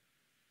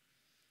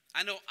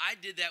 I know I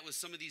did that with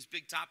some of these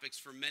big topics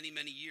for many,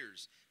 many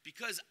years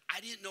because I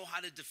didn't know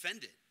how to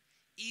defend it,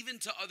 even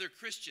to other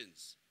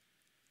Christians.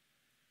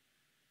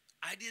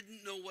 I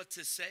didn't know what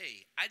to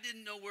say. I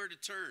didn't know where to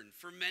turn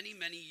for many,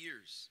 many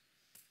years.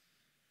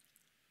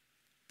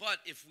 But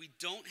if we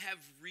don't have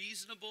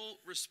reasonable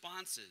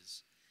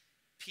responses,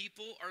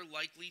 people are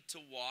likely to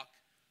walk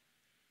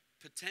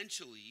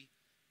potentially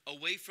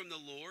away from the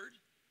Lord,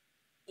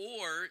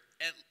 or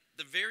at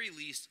the very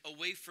least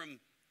away from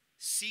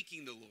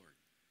seeking the Lord.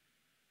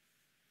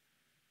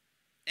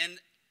 And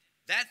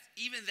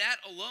even that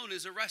alone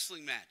is a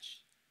wrestling match.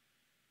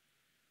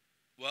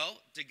 Well,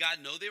 did God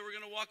know they were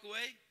going to walk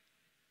away?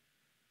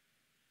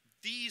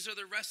 These are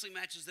the wrestling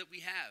matches that we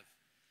have.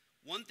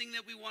 One thing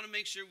that we want to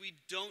make sure we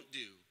don't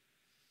do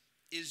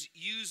is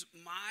use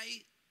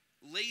my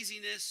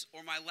laziness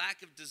or my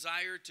lack of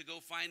desire to go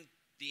find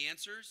the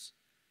answers.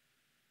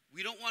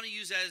 We don't want to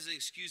use that as an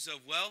excuse of,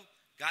 well,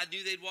 God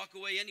knew they'd walk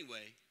away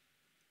anyway.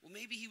 Well,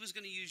 maybe he was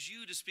going to use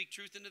you to speak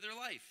truth into their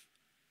life.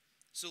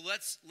 So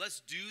let's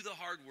do the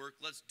hard work.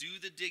 Let's do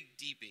the dig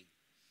deeping.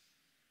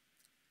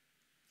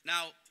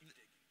 Now,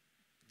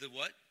 the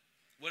what?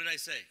 What did I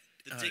say?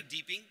 The dig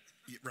deeping?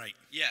 Right.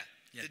 Yeah.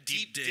 Yeah, The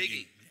deep deep digging.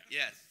 digging.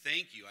 Yeah,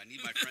 thank you. I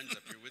need my friends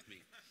up here with me.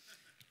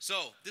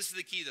 So this is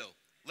the key, though.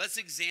 Let's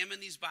examine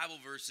these Bible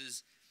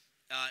verses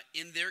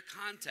in their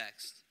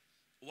context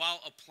while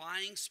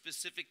applying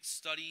specific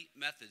study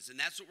methods. And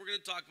that's what we're going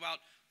to talk about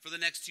for the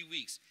next 2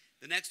 weeks.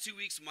 The next 2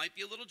 weeks might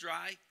be a little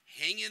dry.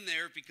 Hang in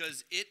there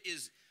because it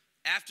is,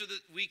 after the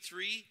week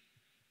 3,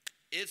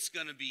 it's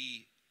going to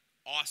be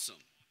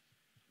awesome.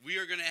 We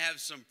are going to have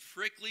some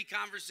prickly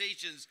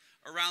conversations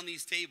around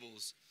these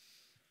tables.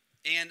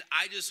 And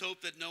I just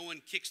hope that no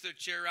one kicks their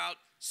chair out,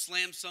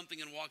 slams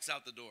something, and walks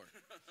out the door.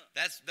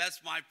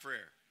 That's my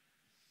prayer.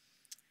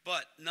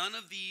 But none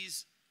of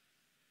these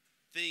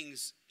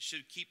things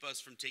should keep us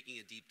from taking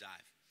a deep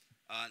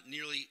dive.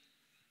 Nearly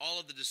all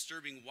of the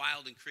disturbing,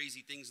 wild, and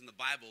crazy things in the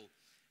Bible,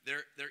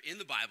 they're in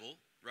the Bible,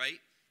 right?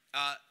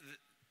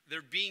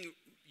 They're being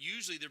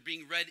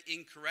read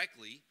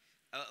incorrectly,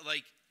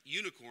 like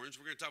unicorns.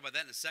 We're going to talk about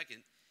that in a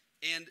second.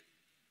 And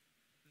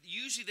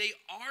usually they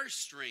are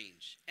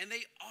strange, and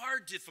they are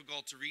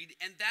difficult to read,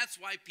 and that's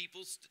why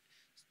people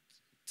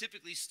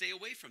typically stay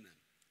away from them.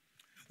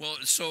 Well,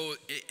 so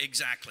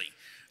exactly.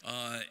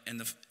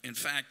 In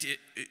fact,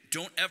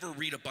 don't ever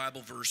read a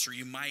Bible verse, or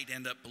you might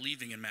end up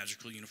believing in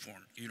magical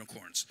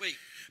unicorns. Wait,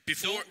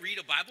 don't read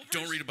a Bible verse?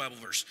 Don't read a Bible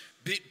verse.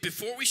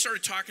 Before we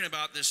started talking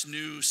about this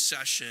new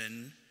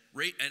session,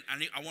 right?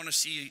 And I want to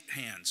see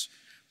hands.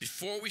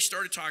 Before we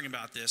started talking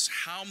about this,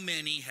 how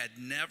many had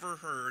never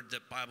heard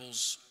that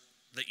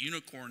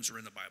unicorns are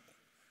in the Bible?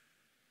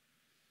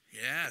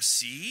 Yeah,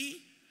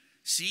 see?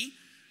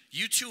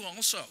 You two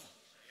also.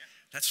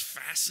 That's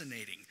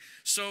fascinating.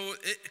 So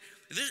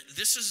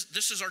this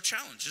is our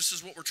challenge. This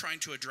is what we're trying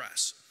to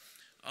address.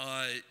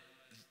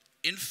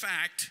 In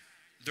fact,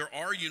 there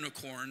are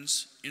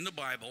unicorns in the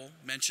Bible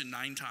mentioned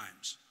 9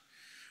 times.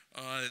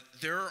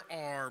 There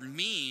are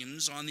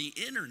memes on the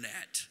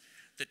internet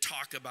that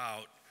talk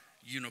about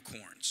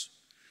unicorns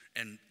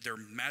and their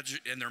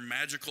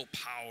magical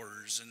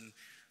powers and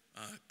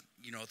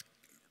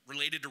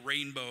related to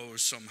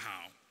rainbows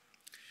somehow.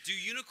 Do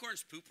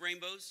unicorns poop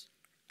rainbows?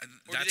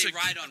 Or do they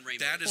ride on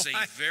rainbows? That is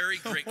a very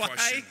great question.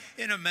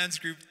 Why in a men's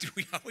group do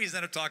we always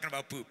end up talking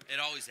about poop? It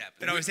always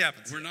happens. It always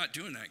happens. We're not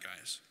doing that,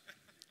 guys.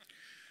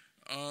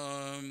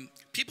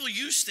 People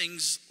use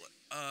things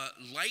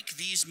like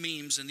these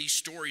memes and these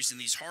stories and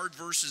these hard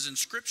verses in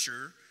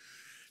Scripture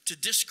to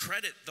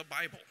discredit the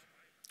Bible,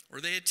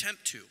 or they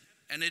attempt to,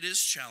 and it is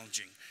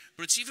challenging.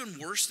 But it's even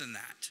worse than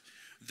that.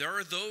 There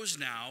are those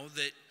now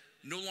that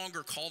no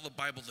longer call the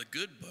Bible the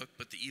good book,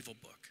 but the evil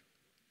book.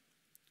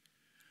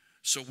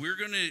 So we're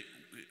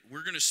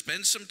gonna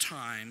spend some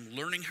time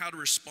learning how to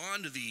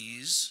respond to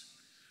these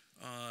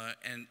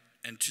and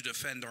to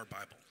defend our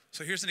Bible.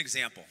 So here's an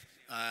example.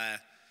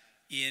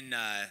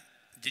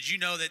 Did you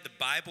know that the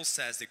Bible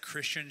says that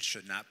Christians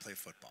should not play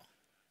football?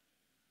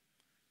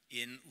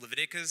 In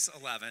Leviticus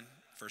 11,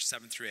 verse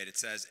 7 through 8, it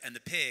says, "And the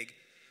pig,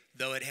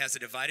 though it has a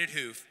divided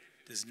hoof,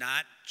 does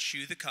not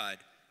chew the cud.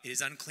 It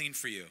is unclean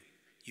for you.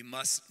 You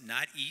must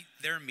not eat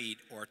their meat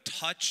or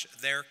touch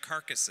their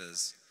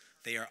carcasses.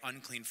 They are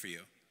unclean for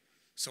you."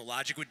 So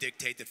logic would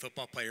dictate that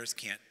football players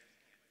can't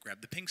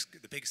grab the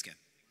pigskin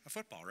of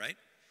football, right?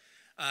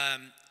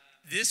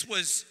 This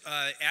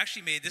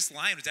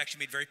line was actually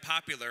made very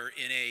popular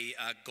in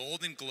a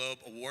Golden Globe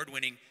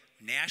award-winning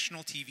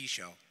national TV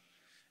show.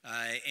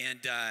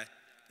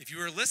 If you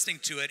were listening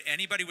to it,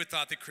 anybody would have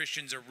thought that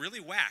Christians are really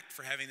whacked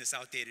for having this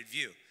outdated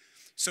view.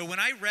 So when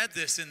I read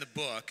this in the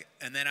book,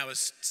 and then I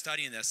was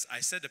studying this,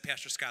 I said to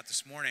Pastor Scott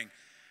this morning,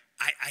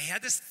 I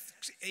had this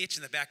itch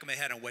in the back of my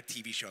head on what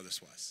TV show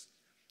this was.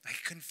 I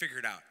couldn't figure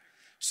it out.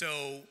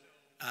 So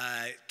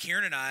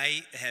Karen and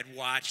I had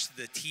watched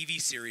the TV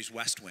series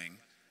West Wing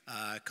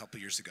a couple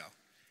years ago.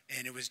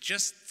 And it was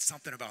just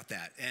something about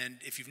that.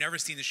 And if you've never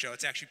seen the show,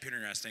 it's actually pretty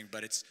interesting,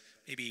 but it's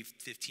maybe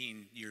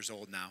 15 years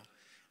old now.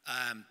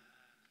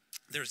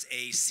 There's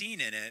a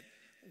scene in it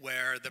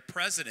where the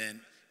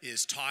president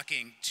is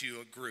talking to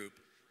a group,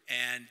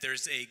 and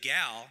there's a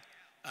gal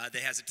that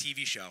has a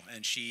TV show,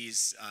 and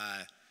she's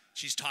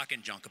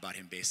talking junk about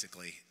him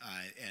basically,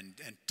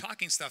 and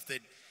talking stuff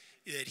that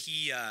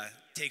he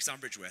takes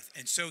umbrage with.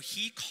 And so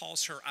he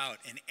calls her out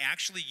and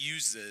actually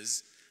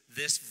uses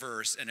this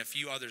verse and a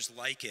few others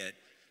like it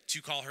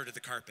to call her to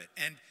the carpet.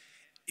 And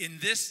in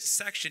this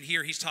section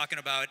here, he's talking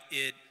about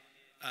it,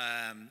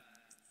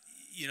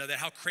 that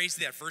how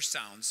crazy that verse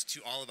sounds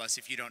to all of us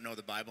if you don't know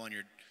the Bible and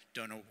you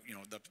don't know,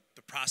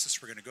 the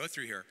process we're going to go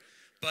through here.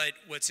 But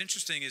what's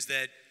interesting is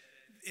that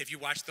if you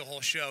watch the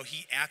whole show,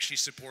 he actually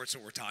supports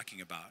what we're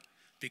talking about,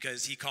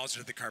 because he calls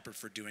her to the carpet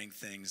for doing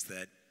things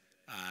that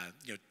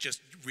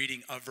just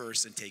reading a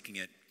verse and taking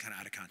it kind of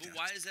out of context. But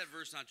why is that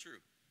verse not true?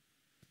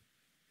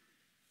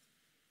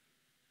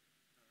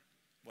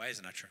 Why is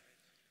it not true?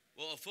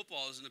 Well, a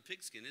football isn't a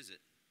pigskin, is it?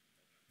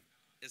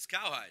 It's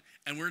cowhide.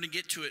 And we're going to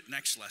get to it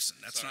next lesson.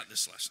 That's Sorry. not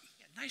this lesson.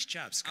 Yeah, nice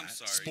job, Scott. I'm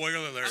sorry.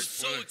 Spoiler alert. I'm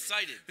so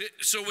excited.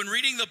 So when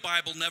reading the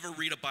Bible, never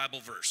read a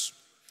Bible verse.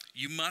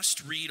 You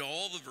must read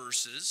all the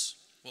verses.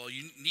 Well,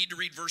 you need to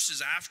read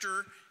verses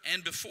after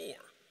and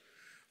before.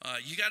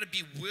 You got to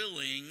be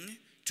willing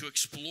to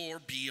explore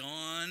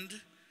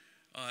beyond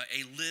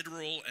a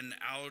literal and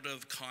out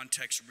of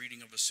context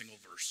reading of a single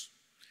verse.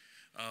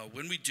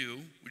 When we do,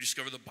 we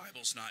discover the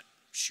Bible's not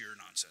sheer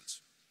nonsense.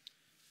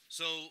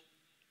 So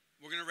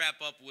we're going to wrap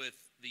up with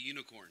the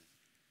unicorn.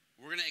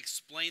 We're going to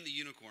explain the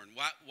unicorn.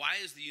 Why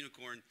is the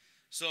unicorn?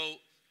 So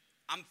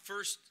I'm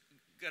first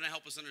going to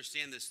help us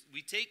understand this.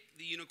 We take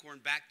the unicorn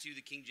back to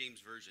the King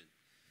James Version.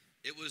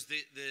 It was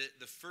the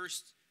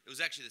first, it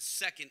was actually the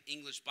second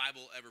English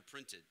Bible ever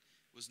printed.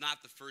 It was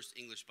not the first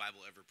English Bible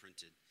ever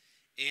printed.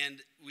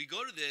 And we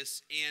go to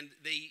this, and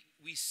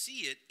we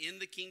see it in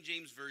the King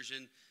James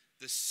Version,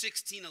 the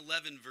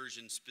 1611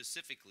 version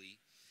specifically,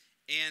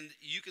 and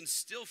you can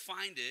still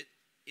find it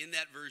in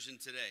that version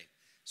today.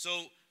 So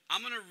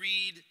I'm going to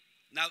read,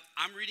 now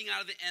I'm reading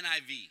out of the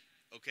NIV,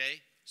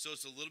 okay? So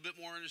it's a little bit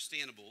more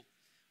understandable,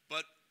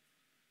 but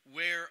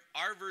where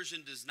our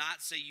version does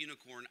not say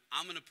unicorn,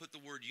 I'm going to put the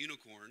word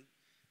unicorn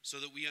so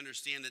that we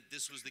understand that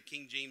this was the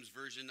King James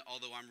Version,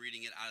 although I'm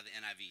reading it out of the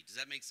NIV. Does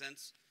that make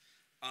sense?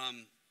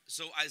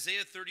 So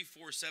Isaiah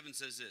 34:7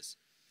 says this,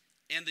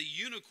 and the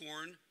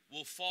unicorn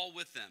will fall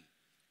with them,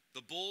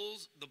 the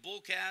bulls, the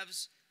bull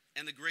calves,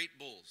 and the great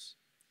bulls.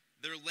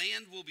 Their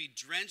land will be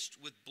drenched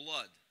with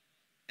blood,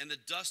 and the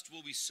dust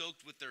will be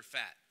soaked with their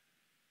fat.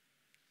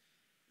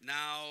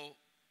 Now,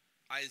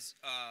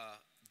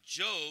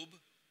 Job,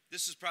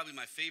 this is probably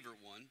my favorite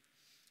one.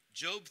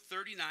 Job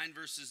 39,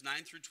 verses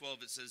 9 through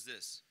 12, it says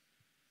this.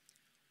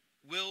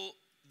 Will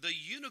the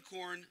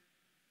unicorn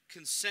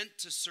consent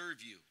to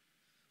serve you?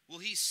 Will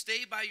he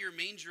stay by your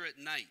manger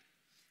at night?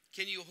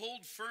 Can you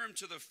hold firm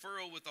to the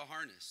furrow with a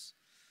harness?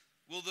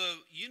 Will the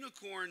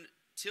unicorn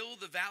till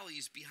the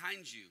valleys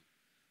behind you?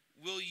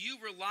 Will you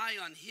rely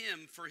on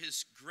him for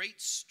his great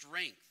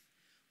strength?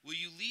 Will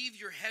you leave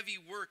your heavy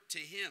work to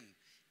him?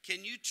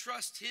 Can you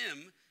trust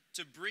him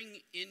to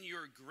bring in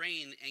your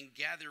grain and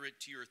gather it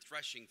to your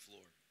threshing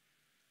floor?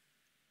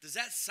 Does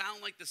that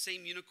sound like the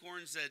same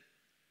unicorns that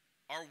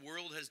our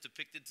world has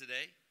depicted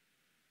today?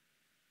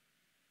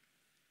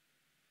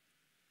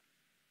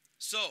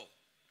 So,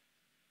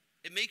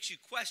 it makes you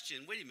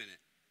question, wait a minute,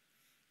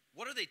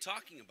 what are they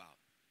talking about?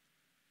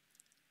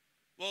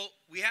 Well,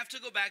 we have to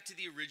go back to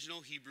the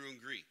original Hebrew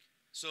and Greek.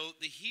 So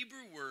the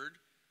Hebrew word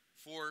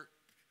for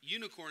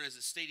unicorn, as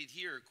it's stated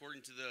here,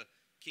 according to the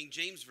King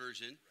James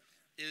Version,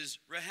 is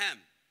rehem.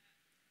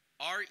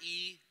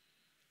 R-E-E-M,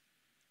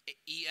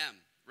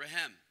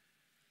 rehem.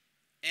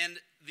 And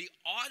the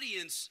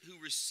audience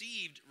who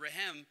received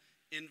rehem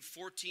in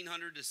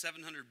 1400 to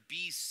 700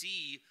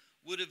 BC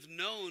would have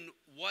known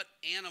what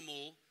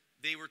animal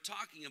they were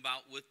talking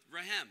about with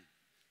rehem.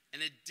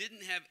 And it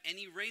didn't have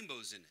any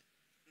rainbows in it.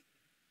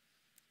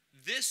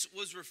 This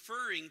was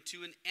referring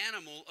to an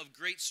animal of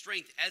great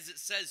strength, as it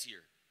says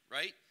here,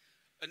 right?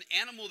 An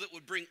animal that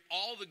would bring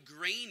all the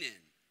grain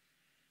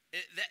in.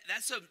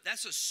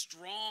 That's a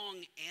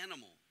strong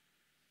animal.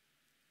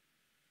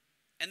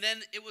 And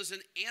then it was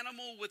an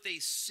animal with a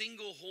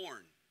single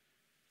horn.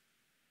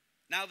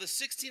 Now, the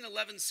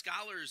 1611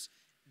 scholars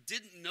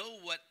didn't know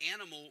what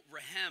animal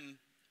rehem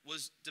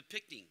was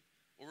depicting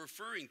or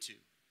referring to.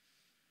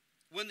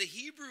 When the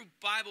Hebrew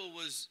Bible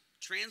was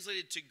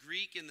translated to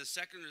Greek in the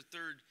 2nd or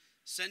 3rd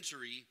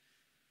century,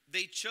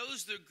 they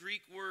chose the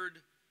Greek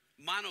word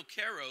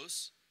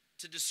monokeros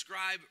to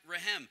describe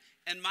rehem.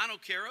 And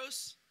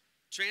monokeros,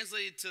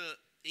 translated to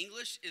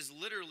English, is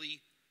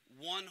literally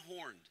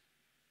one-horned.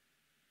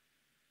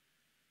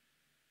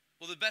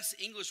 Well, the best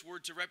English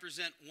word to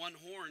represent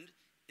one-horned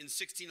in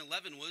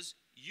 1611 was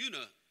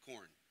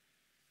unicorn.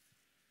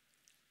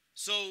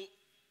 So,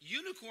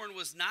 unicorn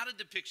was not a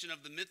depiction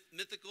of the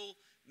mythical,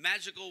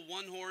 magical,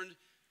 one-horned,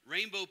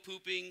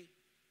 rainbow-pooping,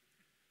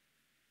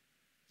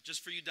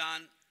 just for you,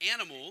 Don,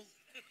 animal,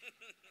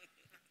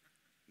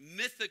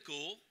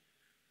 mythical,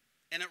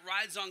 and it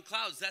rides on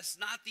clouds. That's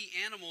not the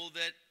animal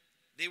that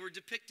they were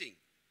depicting.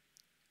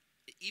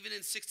 Even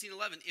in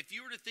 1611, if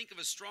you were to think of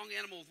a strong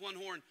animal with one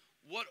horn,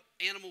 what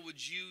animal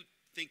would you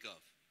think of?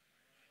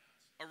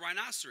 A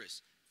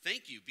rhinoceros.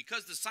 Thank you,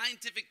 because the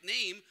scientific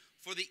name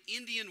for the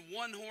Indian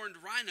one-horned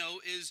rhino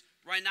is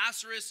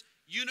Rhinoceros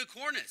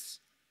unicornis.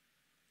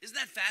 Isn't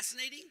that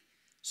fascinating?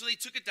 So they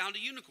took it down to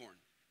unicorn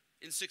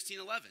in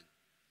 1611.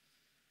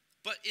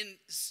 But in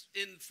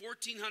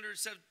 1400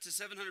 to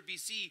 700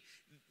 BC,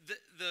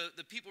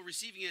 the people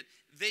receiving it,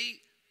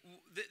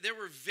 there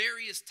were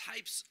various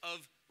types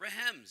of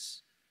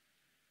rehems.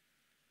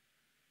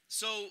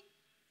 So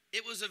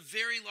it was a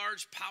very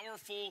large,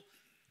 powerful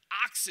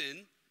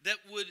oxen that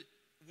would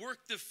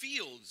work the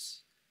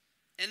fields.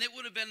 And it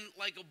would have been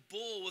like a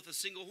bull with a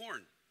single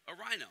horn, a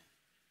rhino.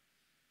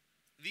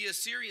 The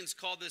Assyrians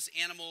called this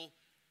animal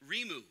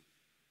Rimu.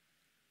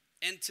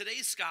 And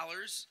today's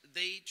scholars,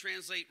 they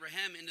translate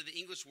Rehem into the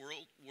English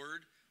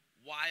word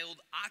wild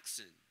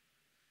oxen.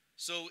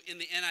 So in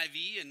the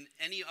NIV and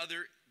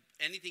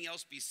anything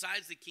else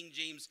besides the King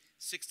James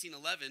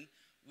 1611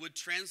 would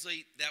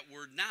translate that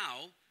word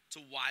now to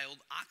wild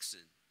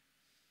oxen.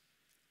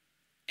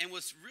 And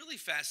what's really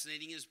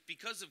fascinating is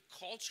because of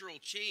cultural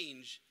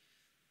change,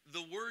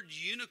 the word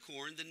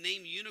unicorn, the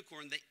name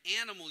unicorn, the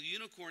animal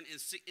unicorn in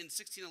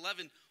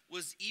 1611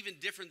 was even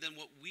different than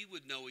what we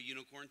would know a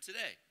unicorn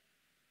today.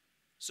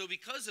 So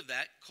because of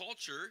that,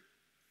 culture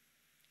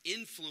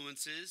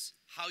influences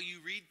how you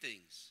read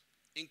things,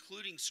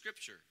 including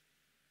Scripture.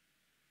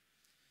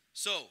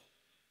 So,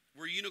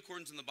 were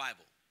unicorns in the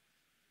Bible?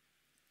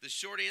 The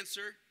short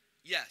answer,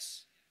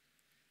 yes.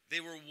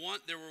 There were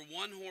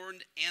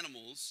one-horned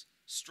animals,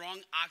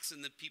 strong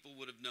oxen that people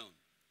would have known.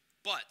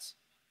 But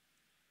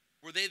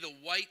were they the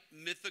white,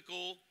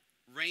 mythical,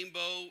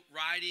 rainbow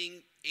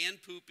riding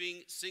and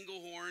pooping,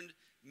 single-horned,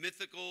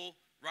 mythical,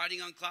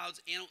 riding on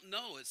clouds animal?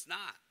 No, it's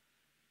not.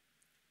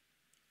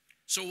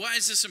 So why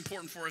is this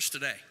important for us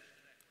today?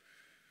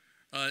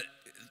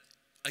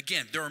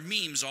 Again, there are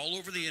memes all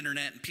over the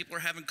internet, and people are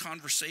having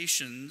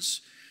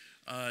conversations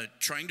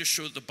trying to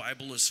show that the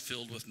Bible is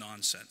filled with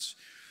nonsense.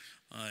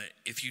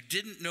 If you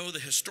didn't know the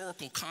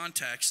historical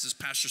context, as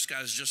Pastor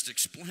Scott has just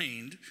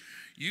explained,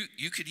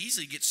 you could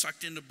easily get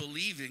sucked into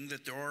believing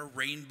that there are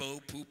rainbow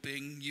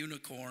pooping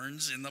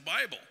unicorns in the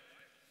Bible.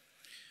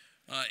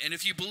 And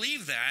if you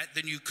believe that,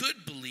 then you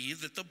could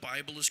believe that the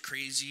Bible is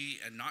crazy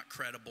and not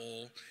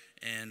credible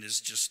and is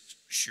just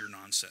sheer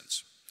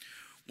nonsense.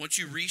 Once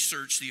you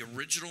research the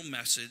original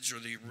message or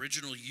the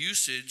original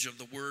usage of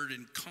the word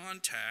in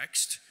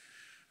context,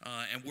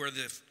 and where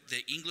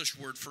the English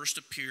word first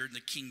appeared in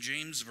the King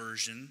James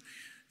Version,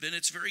 then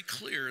it's very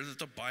clear that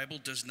the Bible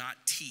does not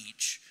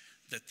teach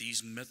that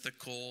these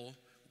mythical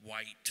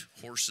white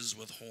horses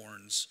with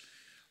horns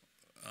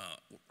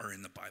are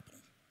in the Bible.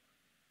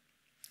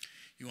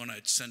 You want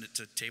to send it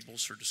to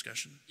tables for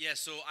discussion? Yeah,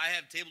 so I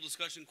have table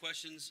discussion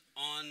questions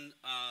on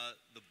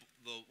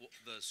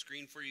the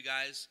screen for you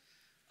guys.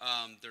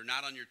 They're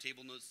not on your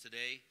table notes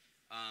today.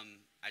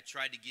 I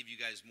tried to give you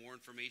guys more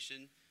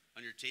information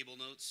on your table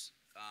notes.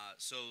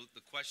 So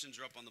the questions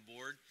are up on the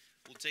board.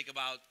 We'll take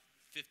about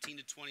 15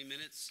 to 20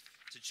 minutes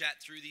to chat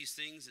through these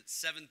things. It's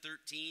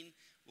 7:13.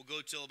 We'll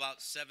go till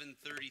about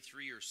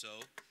 7:33 or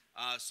so.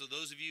 So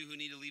those of you who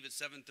need to leave at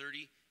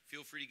 7:30,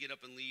 feel free to get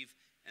up and leave,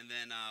 and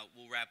then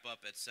we'll wrap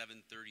up at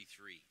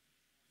 7:33.